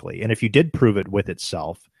scientifically. And if you did prove it with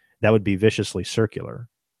itself, that would be viciously circular.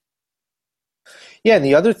 Yeah, and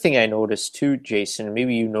the other thing I noticed too, Jason, and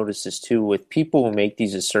maybe you notice this too, with people who make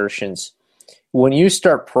these assertions, when you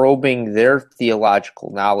start probing their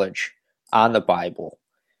theological knowledge on the Bible,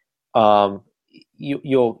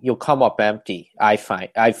 you'll come up empty. I've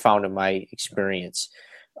found in my experience.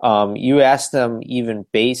 You ask them even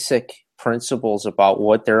basic principles about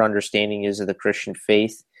what their understanding is of the Christian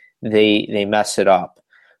faith, they mess it up.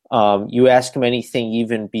 You ask them anything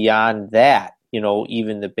even beyond that,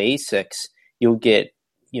 even the basics, you'll get,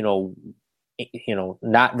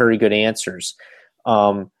 not very good answers.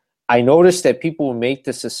 I noticed that people who make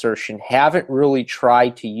this assertion haven't really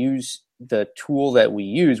tried to use the tool that we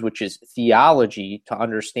use, which is theology, to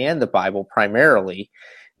understand the Bible primarily.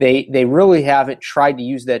 They really haven't tried to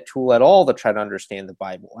use that tool at all to try to understand the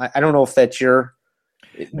Bible. I don't know if that's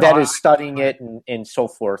studying it and so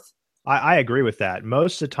forth. I agree with that.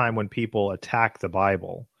 Most of the time when people attack the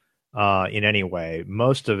Bible in any way,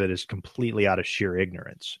 most of it is completely out of sheer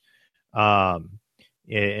ignorance.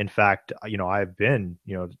 In fact, I've been,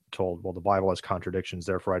 told, well, the Bible has contradictions,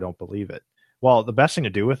 therefore I don't believe it. Well, the best thing to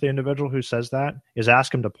do with the individual who says that is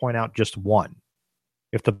ask him to point out just one.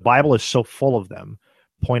 If the Bible is so full of them,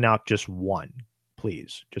 point out just one,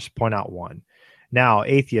 please. Just point out one. Now,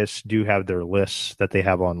 atheists do have their lists that they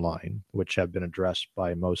have online, which have been addressed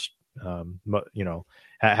by most,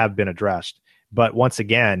 have been addressed. But once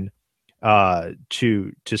again,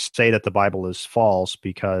 to say that the Bible is false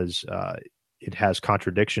because it has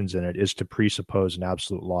contradictions in it is to presuppose an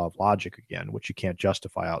absolute law of logic again, which you can't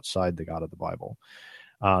justify outside the God of the Bible.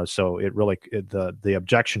 So the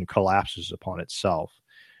objection collapses upon itself.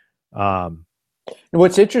 And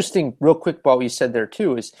what's interesting, real quick, about what you said there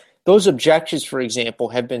too, is those objections, for example,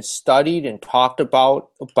 have been studied and talked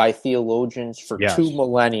about by theologians for 2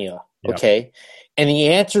 millennia. Yep. Okay. And the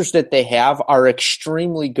answers that they have are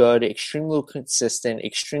extremely good, extremely consistent,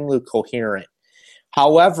 extremely coherent.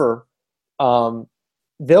 However,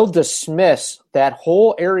 they'll dismiss that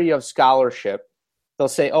whole area of scholarship. They'll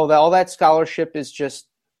say, all that scholarship is just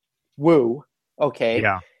woo. Okay.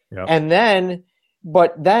 Yeah. Yep.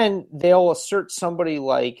 But then they'll assert somebody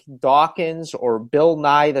like Dawkins or Bill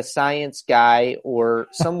Nye the Science Guy or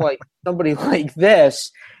somebody like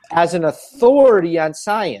this as an authority on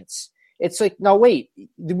science. It's like, no, wait,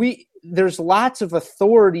 there's lots of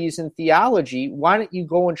authorities in theology. Why don't you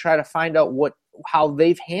go and try to find out how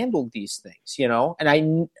they've handled these things,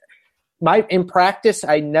 And in practice,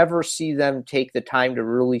 I never see them take the time to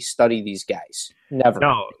really study these guys. Never.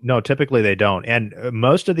 No, typically they don't. And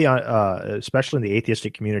most of the, especially in the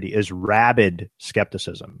atheistic community, is rabid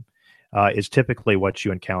skepticism is typically what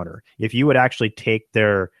you encounter. If you would actually take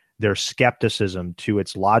their skepticism to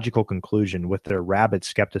its logical conclusion with their rabid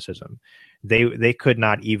skepticism, they could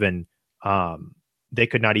not even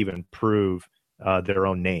prove their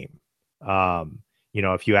own name.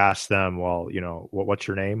 If you ask them, well, what's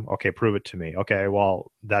your name? Okay, prove it to me. Okay,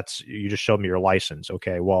 well, you just showed me your license.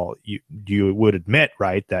 Okay, well, you would admit,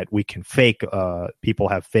 right, that we can people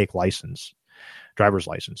have fake driver's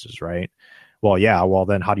licenses, right? Well, yeah, well,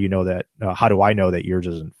 then how do you know that, how do I know that yours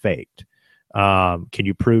isn't faked? Can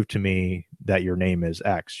you prove to me that your name is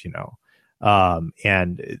X,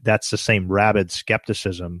 and that's the same rabid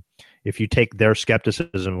skepticism. If you take their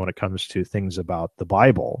skepticism when it comes to things about the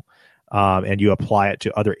Bible, and you apply it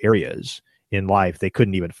to other areas in life, they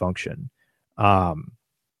couldn't even function.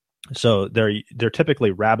 So they're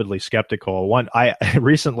typically rabidly skeptical. I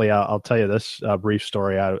recently, I'll tell you this brief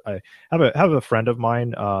story. I have a friend of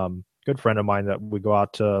mine, good friend of mine, that we go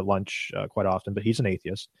out to lunch quite often, but he's an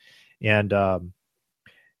atheist, and I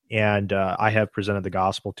have presented the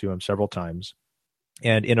gospel to him several times.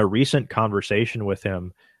 And in a recent conversation with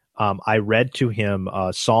him, I read to him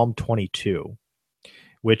Psalm 22.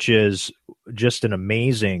 Which is just an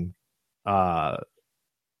amazing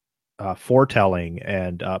foretelling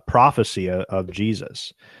and prophecy of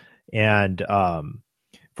Jesus. And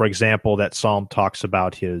for example, that psalm talks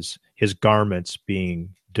about his garments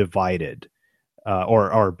being divided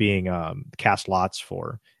or being cast lots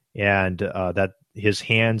for, and that his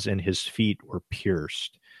hands and his feet were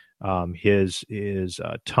pierced. His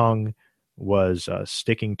tongue was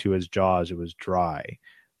sticking to his jaws; it was dry.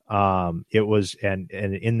 It was, and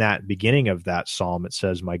in that beginning of that psalm, it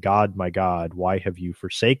says, my God, why have you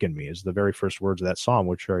forsaken me?" is the very first words of that psalm,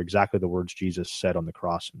 which are exactly the words Jesus said on the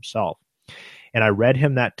cross himself. And I read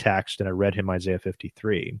him that text, and I read him Isaiah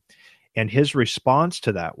 53. And his response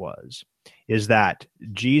to that is that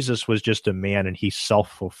Jesus was just a man, and he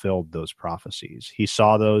self-fulfilled those prophecies. He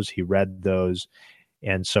saw those, he read those,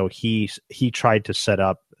 and so he tried to set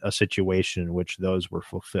up a situation in which those were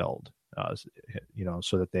fulfilled.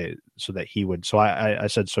 So that he would. So I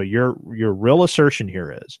said, so your real assertion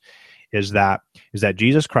here is that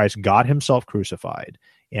Jesus Christ got himself crucified,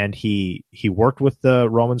 and he worked with the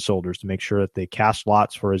Roman soldiers to make sure that they cast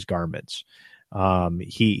lots for his garments,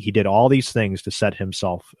 He did all these things to set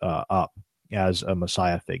himself up as a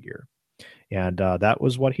Messiah figure, and that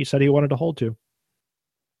was what he said he wanted to hold to.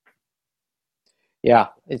 Yeah,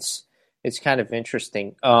 it's kind of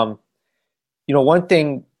interesting. One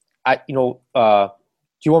thing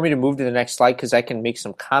do you want me to move to the next slide? Because I can make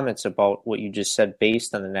some comments about what you just said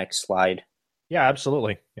based on the next slide. Yeah,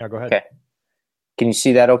 absolutely. Yeah, go ahead. Okay. Can you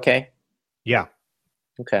see that okay? Yeah.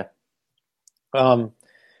 Okay.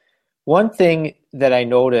 One thing that I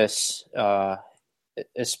notice,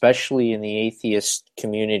 especially in the atheist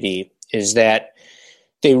community, is that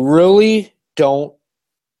they really don't,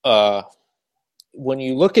 when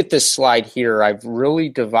you look at this slide here, I've really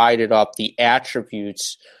divided up the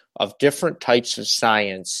attributes of different types of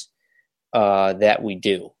science that we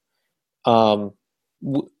do.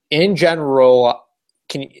 In general,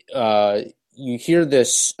 you hear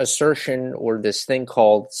this assertion or this thing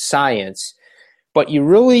called science, but you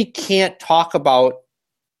really can't talk about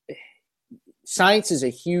science is a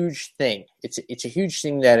huge thing. It's a huge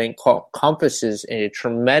thing that encompasses a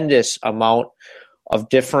tremendous amount of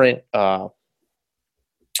different kind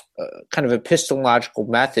of epistemological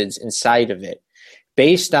methods inside of it,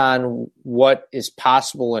 based on what is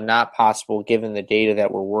possible and not possible given the data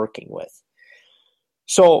that we're working with.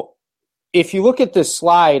 So if you look at this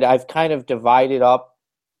slide, I've kind of divided up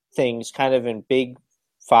things kind of in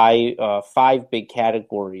five big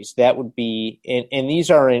categories. That would be, and these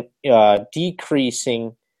are in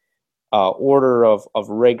decreasing order of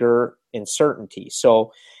rigor and certainty.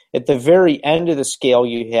 So at the very end of the scale,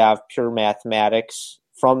 you have pure mathematics.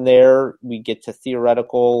 From there, we get to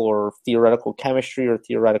theoretical chemistry or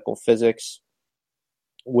theoretical physics,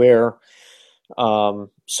 where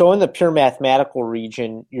so in the pure mathematical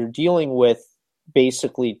region, you're dealing with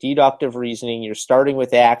basically deductive reasoning. You're starting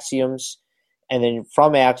with axioms, and then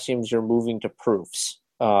from axioms, you're moving to proofs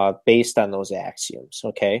based on those axioms,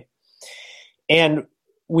 okay? And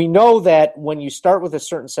we know that when you start with a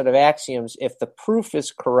certain set of axioms, if the proof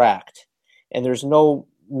is correct and there's no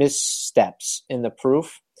missteps in the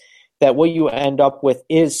proof, that what you end up with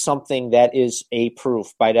is something that is a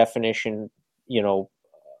proof by definition,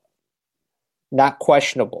 not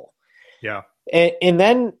questionable. Yeah. And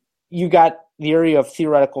then you got the area of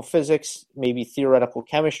theoretical physics, maybe theoretical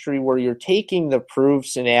chemistry, where you're taking the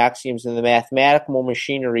proofs and axioms and the mathematical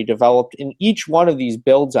machinery developed in each one of these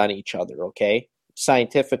builds on each other, okay?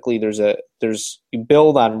 Scientifically, you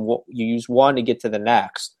build on what you use one to get to the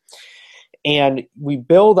next. And we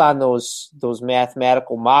build on those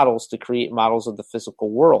mathematical models to create models of the physical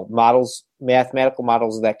world, mathematical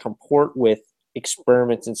models that comport with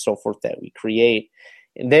experiments and so forth that we create.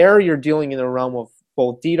 And there you're dealing in the realm of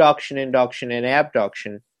both deduction, induction, and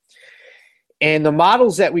abduction. And the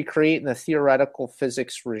models that we create in the theoretical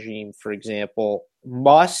physics regime, for example,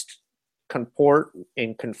 must comport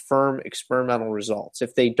and confirm experimental results.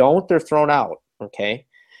 If they don't, they're thrown out, okay?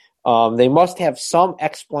 They must have some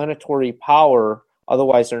explanatory power,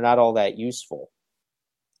 otherwise they're not all that useful.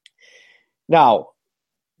 Now,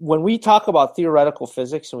 when we talk about theoretical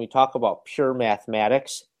physics and we talk about pure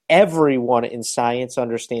mathematics, everyone in science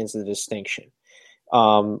understands the distinction.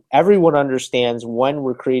 Everyone understands when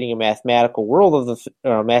we're creating a mathematical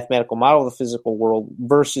mathematical model of the physical world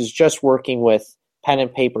versus just working with pen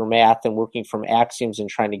and paper math and working from axioms and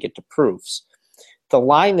trying to get to proofs. The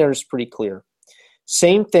line there is pretty clear.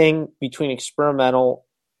 Same thing between experimental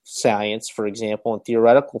science, for example, and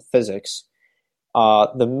theoretical physics.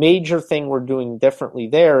 The major thing we're doing differently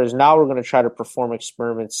there is now we're going to try to perform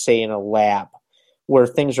experiments, say, in a lab, where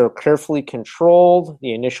things are carefully controlled,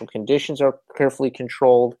 the initial conditions are carefully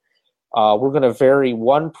controlled. We're going to vary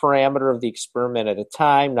one parameter of the experiment at a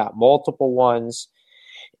time, not multiple ones.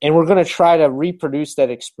 And we're going to try to reproduce that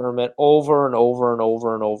experiment over and over and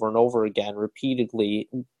over and over and over again, repeatedly,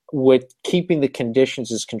 with keeping the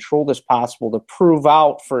conditions as controlled as possible to prove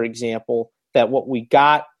out, for example, that what we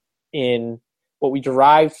got in what we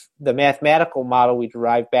derive, the mathematical model we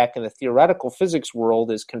derive back in the theoretical physics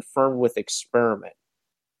world, is confirmed with experiment.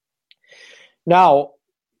 Now,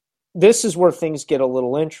 this is where things get a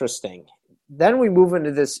little interesting. Then we move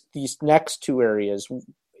into these next two areas.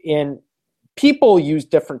 And people use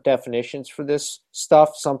different definitions for this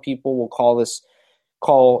stuff. Some people will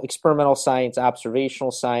call experimental science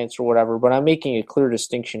observational science or whatever, but I'm making a clear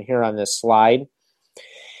distinction here on this slide,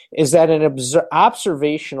 is that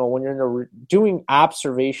when you're doing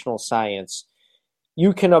observational science,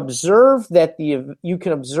 you can observe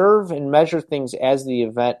and measure things as the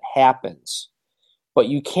event happens, but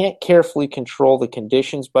you can't carefully control the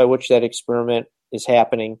conditions by which that experiment is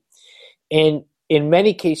happening. And in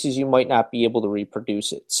many cases, you might not be able to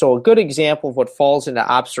reproduce it. So a good example of what falls into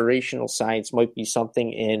observational science might be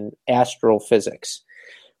something in astrophysics,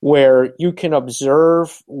 where you can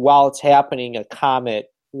observe while it's happening a comet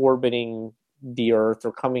orbiting the Earth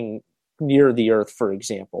or coming near the Earth, for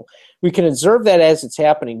example. We can observe that as it's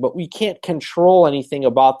happening, but we can't control anything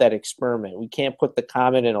about that experiment. We can't put the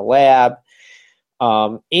comet in a lab.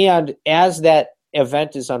 And as that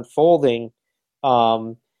event is unfolding,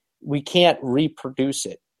 we can't reproduce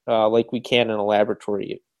it like we can in a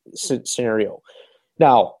laboratory scenario.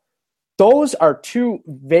 Now, those are two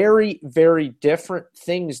very, very different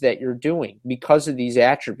things that you're doing because of these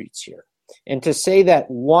attributes here. And to say that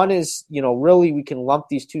one is, really we can lump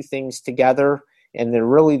these two things together and they're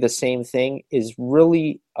really the same thing is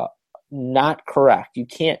really not correct. You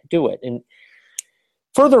can't do it. And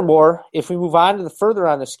furthermore, if we move on to further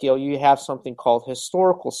on the scale, you have something called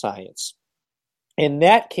historical science. In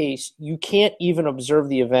that case, you can't even observe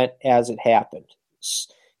the event as it happened.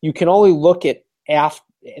 You can only look at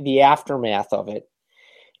the aftermath of it.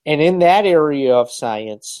 And in that area of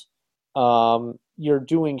science, you're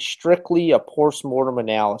doing strictly a post-mortem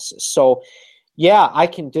analysis. So, yeah, I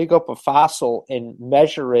can dig up a fossil and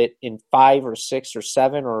measure it in 5 or 6 or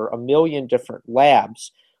 7 or a million different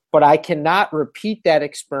labs, but I cannot repeat that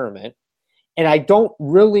experiment, and I don't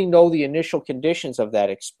really know the initial conditions of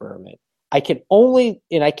that experiment. I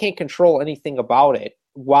can't control anything about it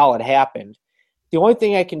while it happened. The only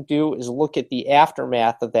thing I can do is look at the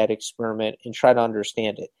aftermath of that experiment and try to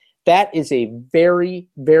understand it. That is a very,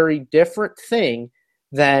 very different thing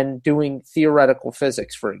than doing theoretical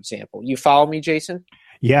physics, for example. You follow me, Jason?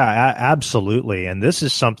 Yeah, absolutely. And this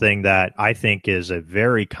is something that I think is a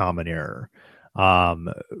very common error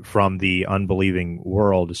from the unbelieving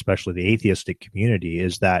world, especially the atheistic community,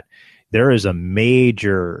 is that there is a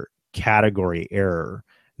major category error.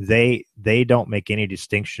 They don't make any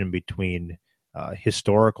distinction between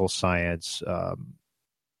historical science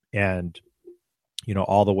and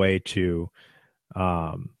all the way to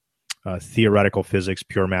theoretical physics,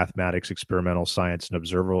 pure mathematics, experimental science,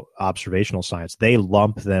 and observational science. They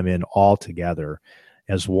lump them in all together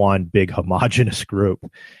as one big homogeneous group,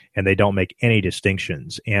 and they don't make any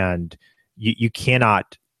distinctions. And you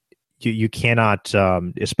cannot,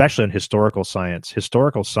 especially in historical science.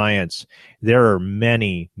 Historical science, there are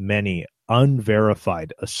many, many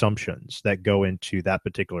unverified assumptions that go into that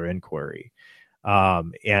particular inquiry.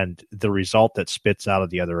 And the result that spits out of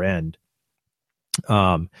the other end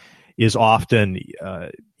is often,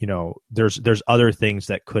 there's other things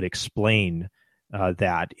that could explain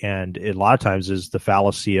that. And a lot of times is the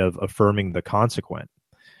fallacy of affirming the consequent,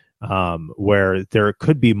 where there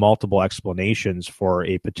could be multiple explanations for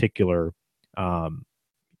a particular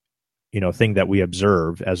thing that we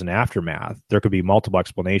observe as an aftermath. There could be multiple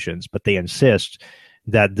explanations, but they insist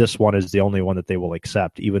that this one is the only one that they will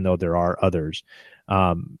accept, even though there are others.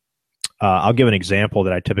 I'll give an example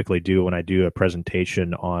that I typically do when I do a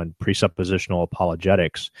presentation on presuppositional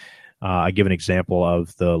apologetics. I give an example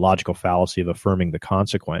of the logical fallacy of affirming the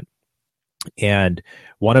consequent. And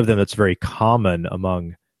one of them that's very common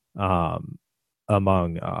among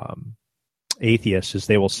atheists is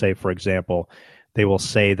they will say, for example, they will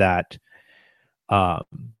say that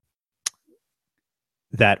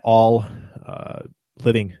that all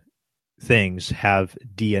living things have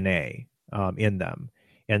DNA in them.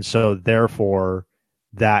 And so therefore,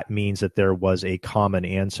 that means that there was a common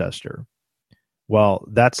ancestor. Well,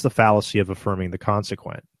 that's the fallacy of affirming the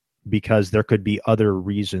consequent, because there could be other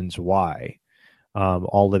reasons why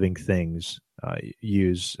all living things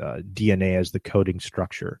use DNA as the coding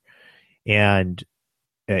structure. And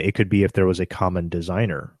it could be if there was a common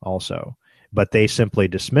designer also. But they simply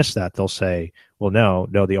dismiss that. They'll say, well, no,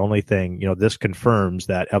 the only thing, this confirms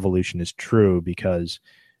that evolution is true because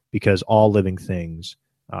all living things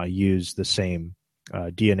use the same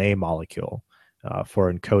DNA molecule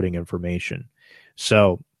for encoding information.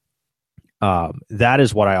 So that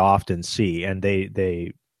is what I often see. And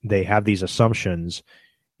they have these assumptions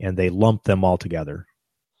and they lump them all together.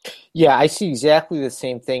 Yeah, I see exactly the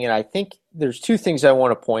same thing. And I think there's two things I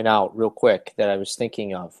want to point out real quick that I was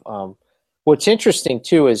thinking of. What's interesting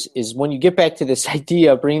too is when you get back to this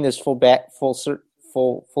idea of bringing this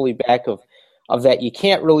fully back of that you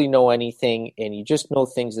can't really know anything and you just know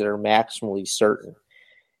things that are maximally certain.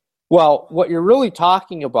 Well, what you're really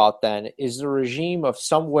talking about then is the regime of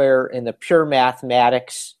somewhere in the pure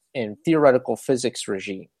mathematics and theoretical physics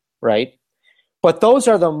regime, right? But those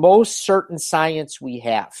are the most certain science we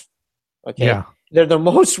have. Okay, yeah. They're the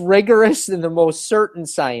most rigorous and the most certain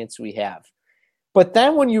science we have. But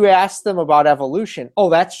then when you ask them about evolution,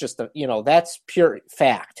 that's just that's pure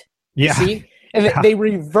fact. Yeah. See? And Yeah.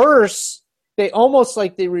 they almost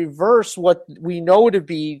like they reverse what we know to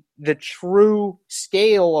be the true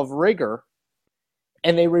scale of rigor,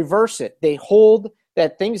 and they reverse it. They hold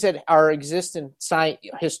that things that exist in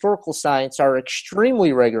historical science are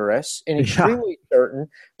extremely rigorous and extremely certain,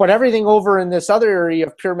 but everything over in this other area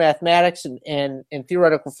of pure mathematics and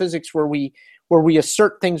theoretical physics where we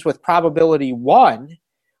assert things with probability 1,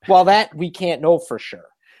 well, that we can't know for sure.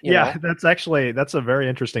 You know? That's a very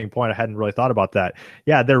interesting point. I hadn't really thought about that.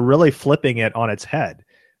 Yeah, they're really flipping it on its head.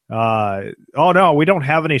 Oh no, we don't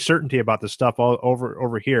have any certainty about this stuff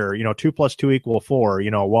over here. 2 + 2 = 4.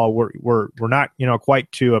 While we're not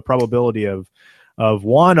quite to a probability of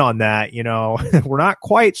 1 on that. We're not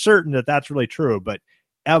quite certain that that's really true, but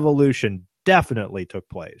evolution definitely took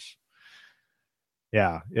place.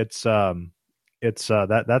 Yeah, it's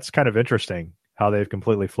that's kind of interesting how they've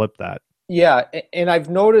completely flipped that. Yeah, and I've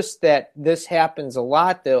noticed that this happens a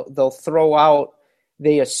lot. They'll throw out,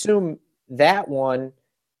 they assume that one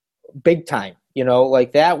big time.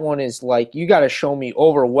 Like that one is like, you got to show me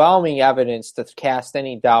overwhelming evidence to cast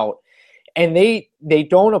any doubt. And they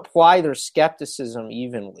don't apply their skepticism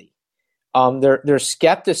evenly. Their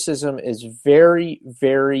skepticism is very,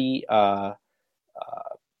 very,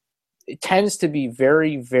 it tends to be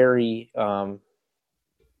very, very,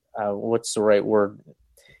 what's the right word?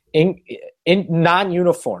 In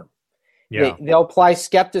non-uniform. Yeah. They'll apply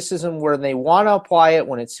skepticism where they want to apply it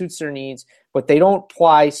when it suits their needs, but they don't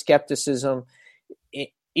apply skepticism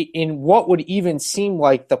in what would even seem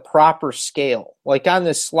like the proper scale. Like on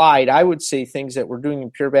this slide, I would say things that we're doing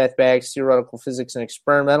in pure mathematics, theoretical physics, and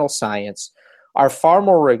experimental science are far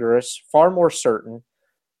more rigorous, far more certain,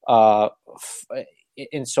 and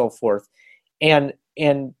so forth. And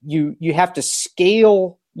you have to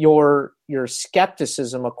scale your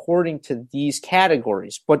skepticism according to these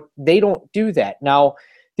categories, but they don't do that. Now,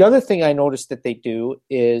 the other thing I noticed that they do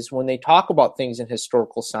is when they talk about things in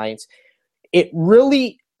historical science, it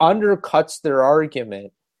really undercuts their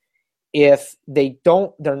argument if they're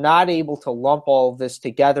not able to lump all of this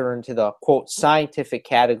together into the quote scientific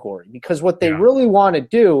category, because what they really want to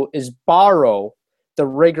do is borrow the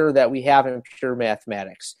rigor that we have in pure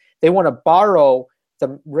mathematics. They want to borrow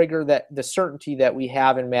the rigor, the certainty that we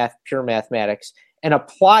have in pure mathematics, and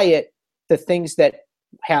apply it to things that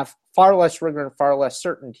have far less rigor and far less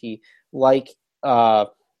certainty, like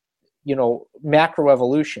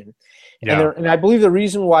macroevolution. Yeah. And I believe the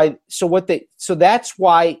reason why, so that's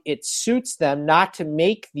why it suits them not to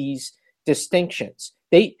make these distinctions.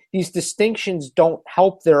 These distinctions don't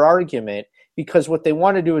help their argument, because what they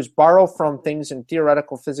want to do is borrow from things in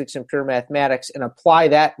theoretical physics and pure mathematics and apply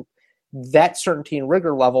that certainty and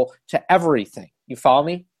rigor level to everything. You follow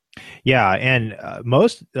me? Yeah, and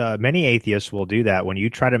many atheists will do that when you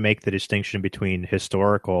try to make the distinction between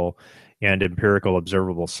historical and empirical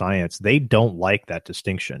observable science. They don't like that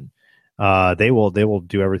distinction. They will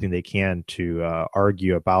do everything they can to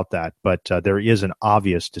argue about that, but there is an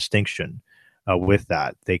obvious distinction with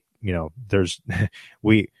that.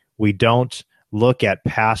 We don't look at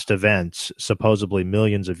past events, supposedly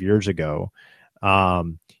millions of years ago,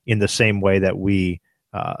 in the same way that we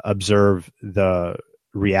observe the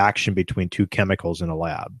reaction between two chemicals in a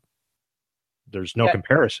lab. There's no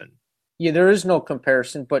comparison. Yeah, there is no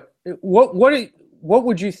comparison. But what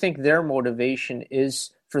would you think their motivation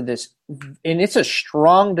is for this? And it's a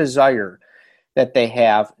strong desire that they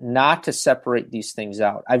have not to separate these things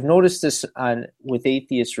out. I've noticed this with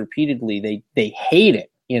atheists repeatedly. They hate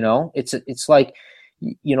it. It's like,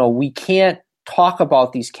 we can't talk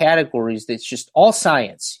about these categories. It's just all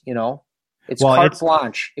science. It's carte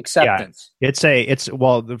blanche acceptance. Yeah,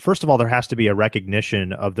 first of all, there has to be a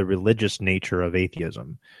recognition of the religious nature of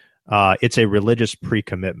atheism. It's a religious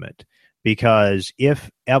pre-commitment, because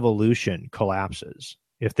if evolution collapses,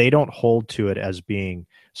 if they don't hold to it as being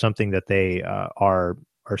something that they are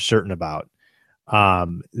certain about,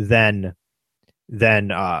 then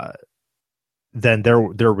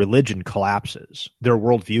their religion collapses, their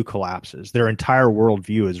worldview collapses. Their entire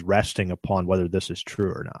worldview is resting upon whether this is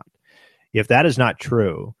true or not. If that is not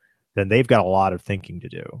true, then they've got a lot of thinking to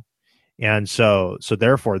do. And so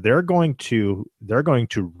therefore they're going to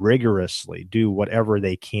rigorously do whatever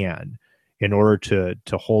they can in order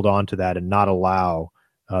to hold on to that and not allow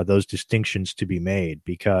those distinctions to be made,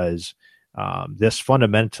 because this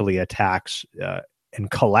fundamentally attacks and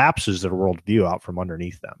collapses their worldview out from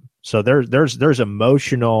underneath them. So there's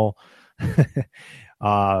emotional,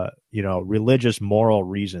 religious, moral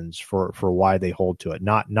reasons for why they hold to it,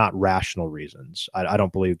 not rational reasons. I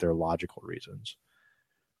don't believe they're logical reasons.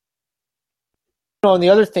 And the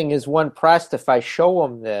other thing is, when pressed, if I show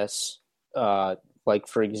them this, like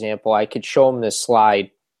for example, I could show them this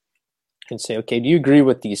slide and say, okay, do you agree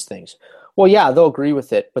with these things? Well, yeah, they'll agree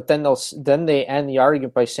with it, but then they end the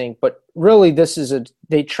argument by saying, but really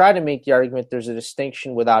they try to make the argument there's a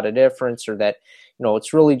distinction without a difference, or that,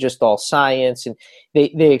 it's really just all science, and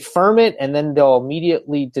they affirm it, and then they'll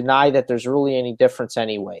immediately deny that there's really any difference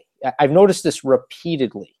anyway. I've noticed this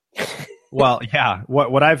repeatedly. Well, yeah.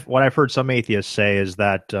 What I've heard some atheists say is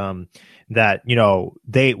that when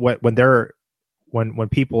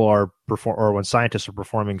people are when scientists are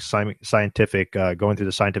performing scientific going through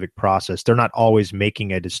the scientific process, they're not always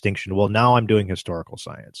making a distinction. Well, now I'm doing historical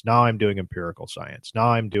science. Now I'm doing empirical science.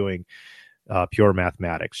 Now I'm doing pure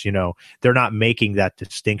mathematics. They're not making that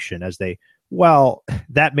distinction as they. Well,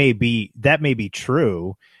 that may be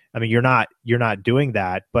true. I mean, you're not doing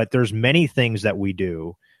that, but there's many things that we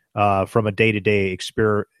do from a day-to-day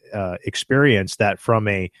experience that from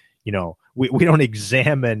a we don't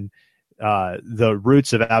examine the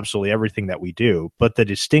roots of absolutely everything that we do, but the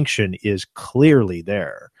distinction is clearly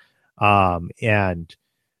there, and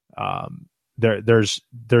there's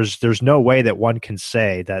no way that one can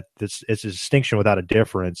say that it's a distinction without a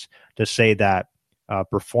difference to say that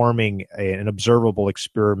performing an observable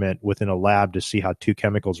experiment within a lab to see how two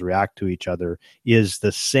chemicals react to each other is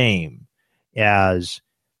the same as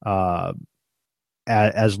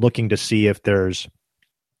looking to see if there's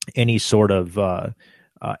any sort of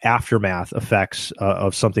aftermath effects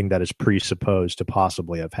of something that is presupposed to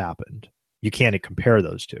possibly have happened. You can't compare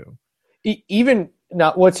those two. Even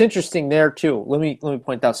now, what's interesting there too, let me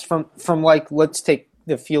point out from like, let's take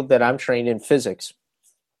the field that I'm trained in, physics.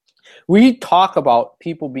 We talk about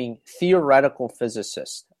people being theoretical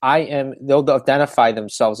physicists. They'll identify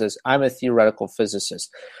themselves as, I'm a theoretical physicist.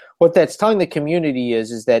 What that's telling the community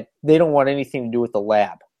is that they don't want anything to do with the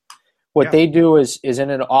lab. What they do is in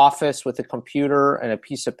an office with a computer and a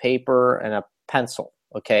piece of paper and a pencil,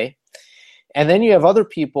 okay? And then you have other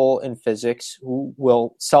people in physics who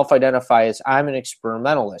will self-identify as, I'm an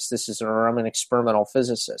experimentalist, or I'm an experimental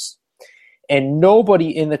physicist. And nobody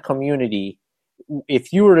in the community,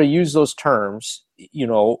 if you were to use those terms,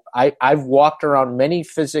 I've walked around many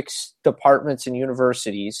physics departments in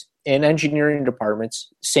universities and engineering departments,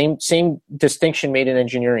 same distinction made in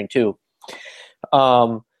engineering too.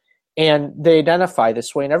 And they identify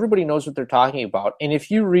this way, and everybody knows what they're talking about. And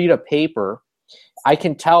if you read a paper, I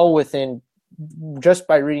can tell just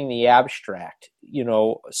by reading the abstract,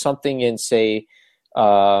 something in, say,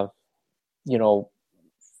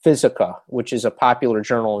 Physica, which is a popular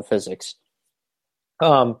journal in physics.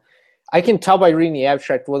 I can tell by reading the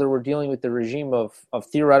abstract whether we're dealing with the regime of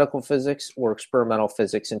theoretical physics or experimental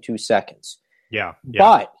physics in 2 seconds. Yeah.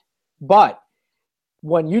 But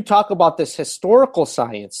when you talk about this historical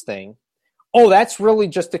science thing, that's really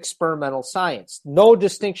just experimental science. No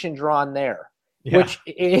distinction drawn there, which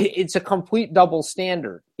it's a complete double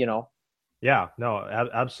standard, Yeah, no,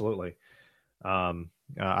 absolutely. I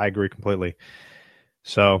agree completely.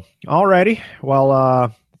 So, alrighty.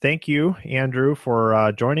 Well, thank you, Andrew,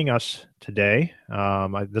 for joining us today.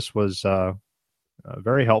 This was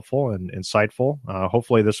very helpful and insightful.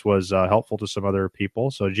 Hopefully this was helpful to some other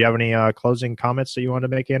people. So do you have any closing comments that you want to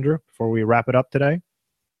make, Andrew, before we wrap it up today?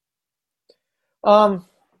 Not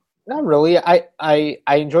really. I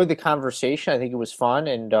enjoyed the conversation. I think it was fun.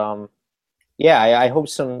 And I hope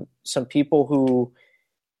some people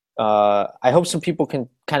can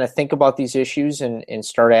kind of think about these issues and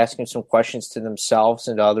start asking some questions to themselves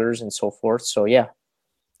and others and so forth. So, yeah.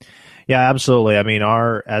 Yeah, absolutely. I mean,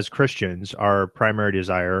 as Christians, our primary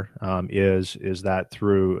desire is that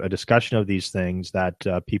through a discussion of these things, that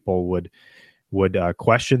people would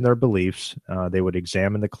question their beliefs, they would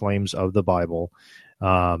examine the claims of the Bible,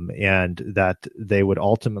 and that they would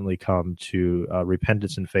ultimately come to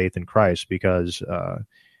repentance and faith in Christ. Because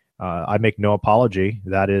I make no apology,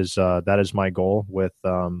 that is my goal with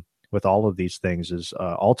all of these things. Is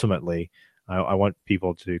ultimately, I want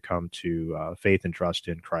people to come to faith and trust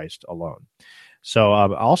in Christ alone. So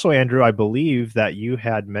also, Andrew, I believe that you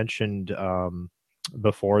had mentioned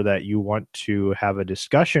before that you want to have a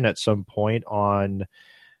discussion at some point on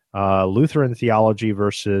Lutheran theology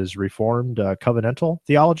versus Reformed covenantal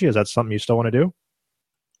theology. Is that something you still want to do?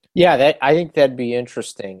 Yeah, I think that'd be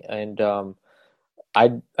interesting. And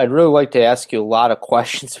I'd really like to ask you a lot of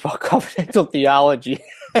questions about covenantal theology.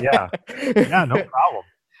 Yeah, no problem.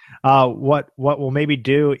 What we'll maybe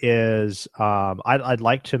do is I'd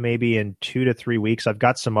like to maybe in 2 to 3 weeks. I've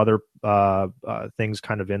got some other things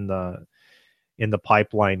kind of in the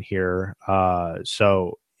pipeline here.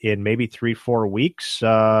 So in maybe 3-4 weeks,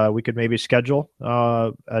 we could maybe schedule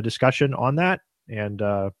a discussion on that and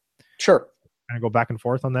sure, kind of go back and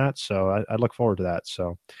forth on that. So I look forward to that.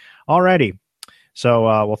 So, all righty. So,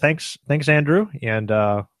 well, thanks, Andrew. And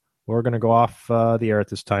we're going to go off the air at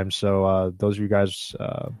this time. So those of you guys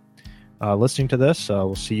listening to this,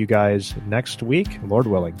 we'll see you guys next week, Lord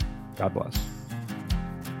willing. God bless.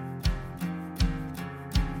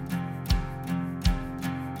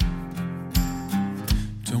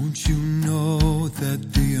 Don't you know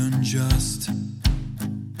that the unjust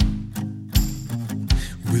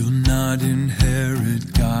will not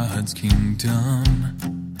inherit God's kingdom?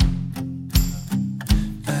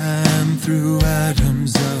 And through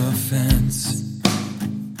Adam's offense,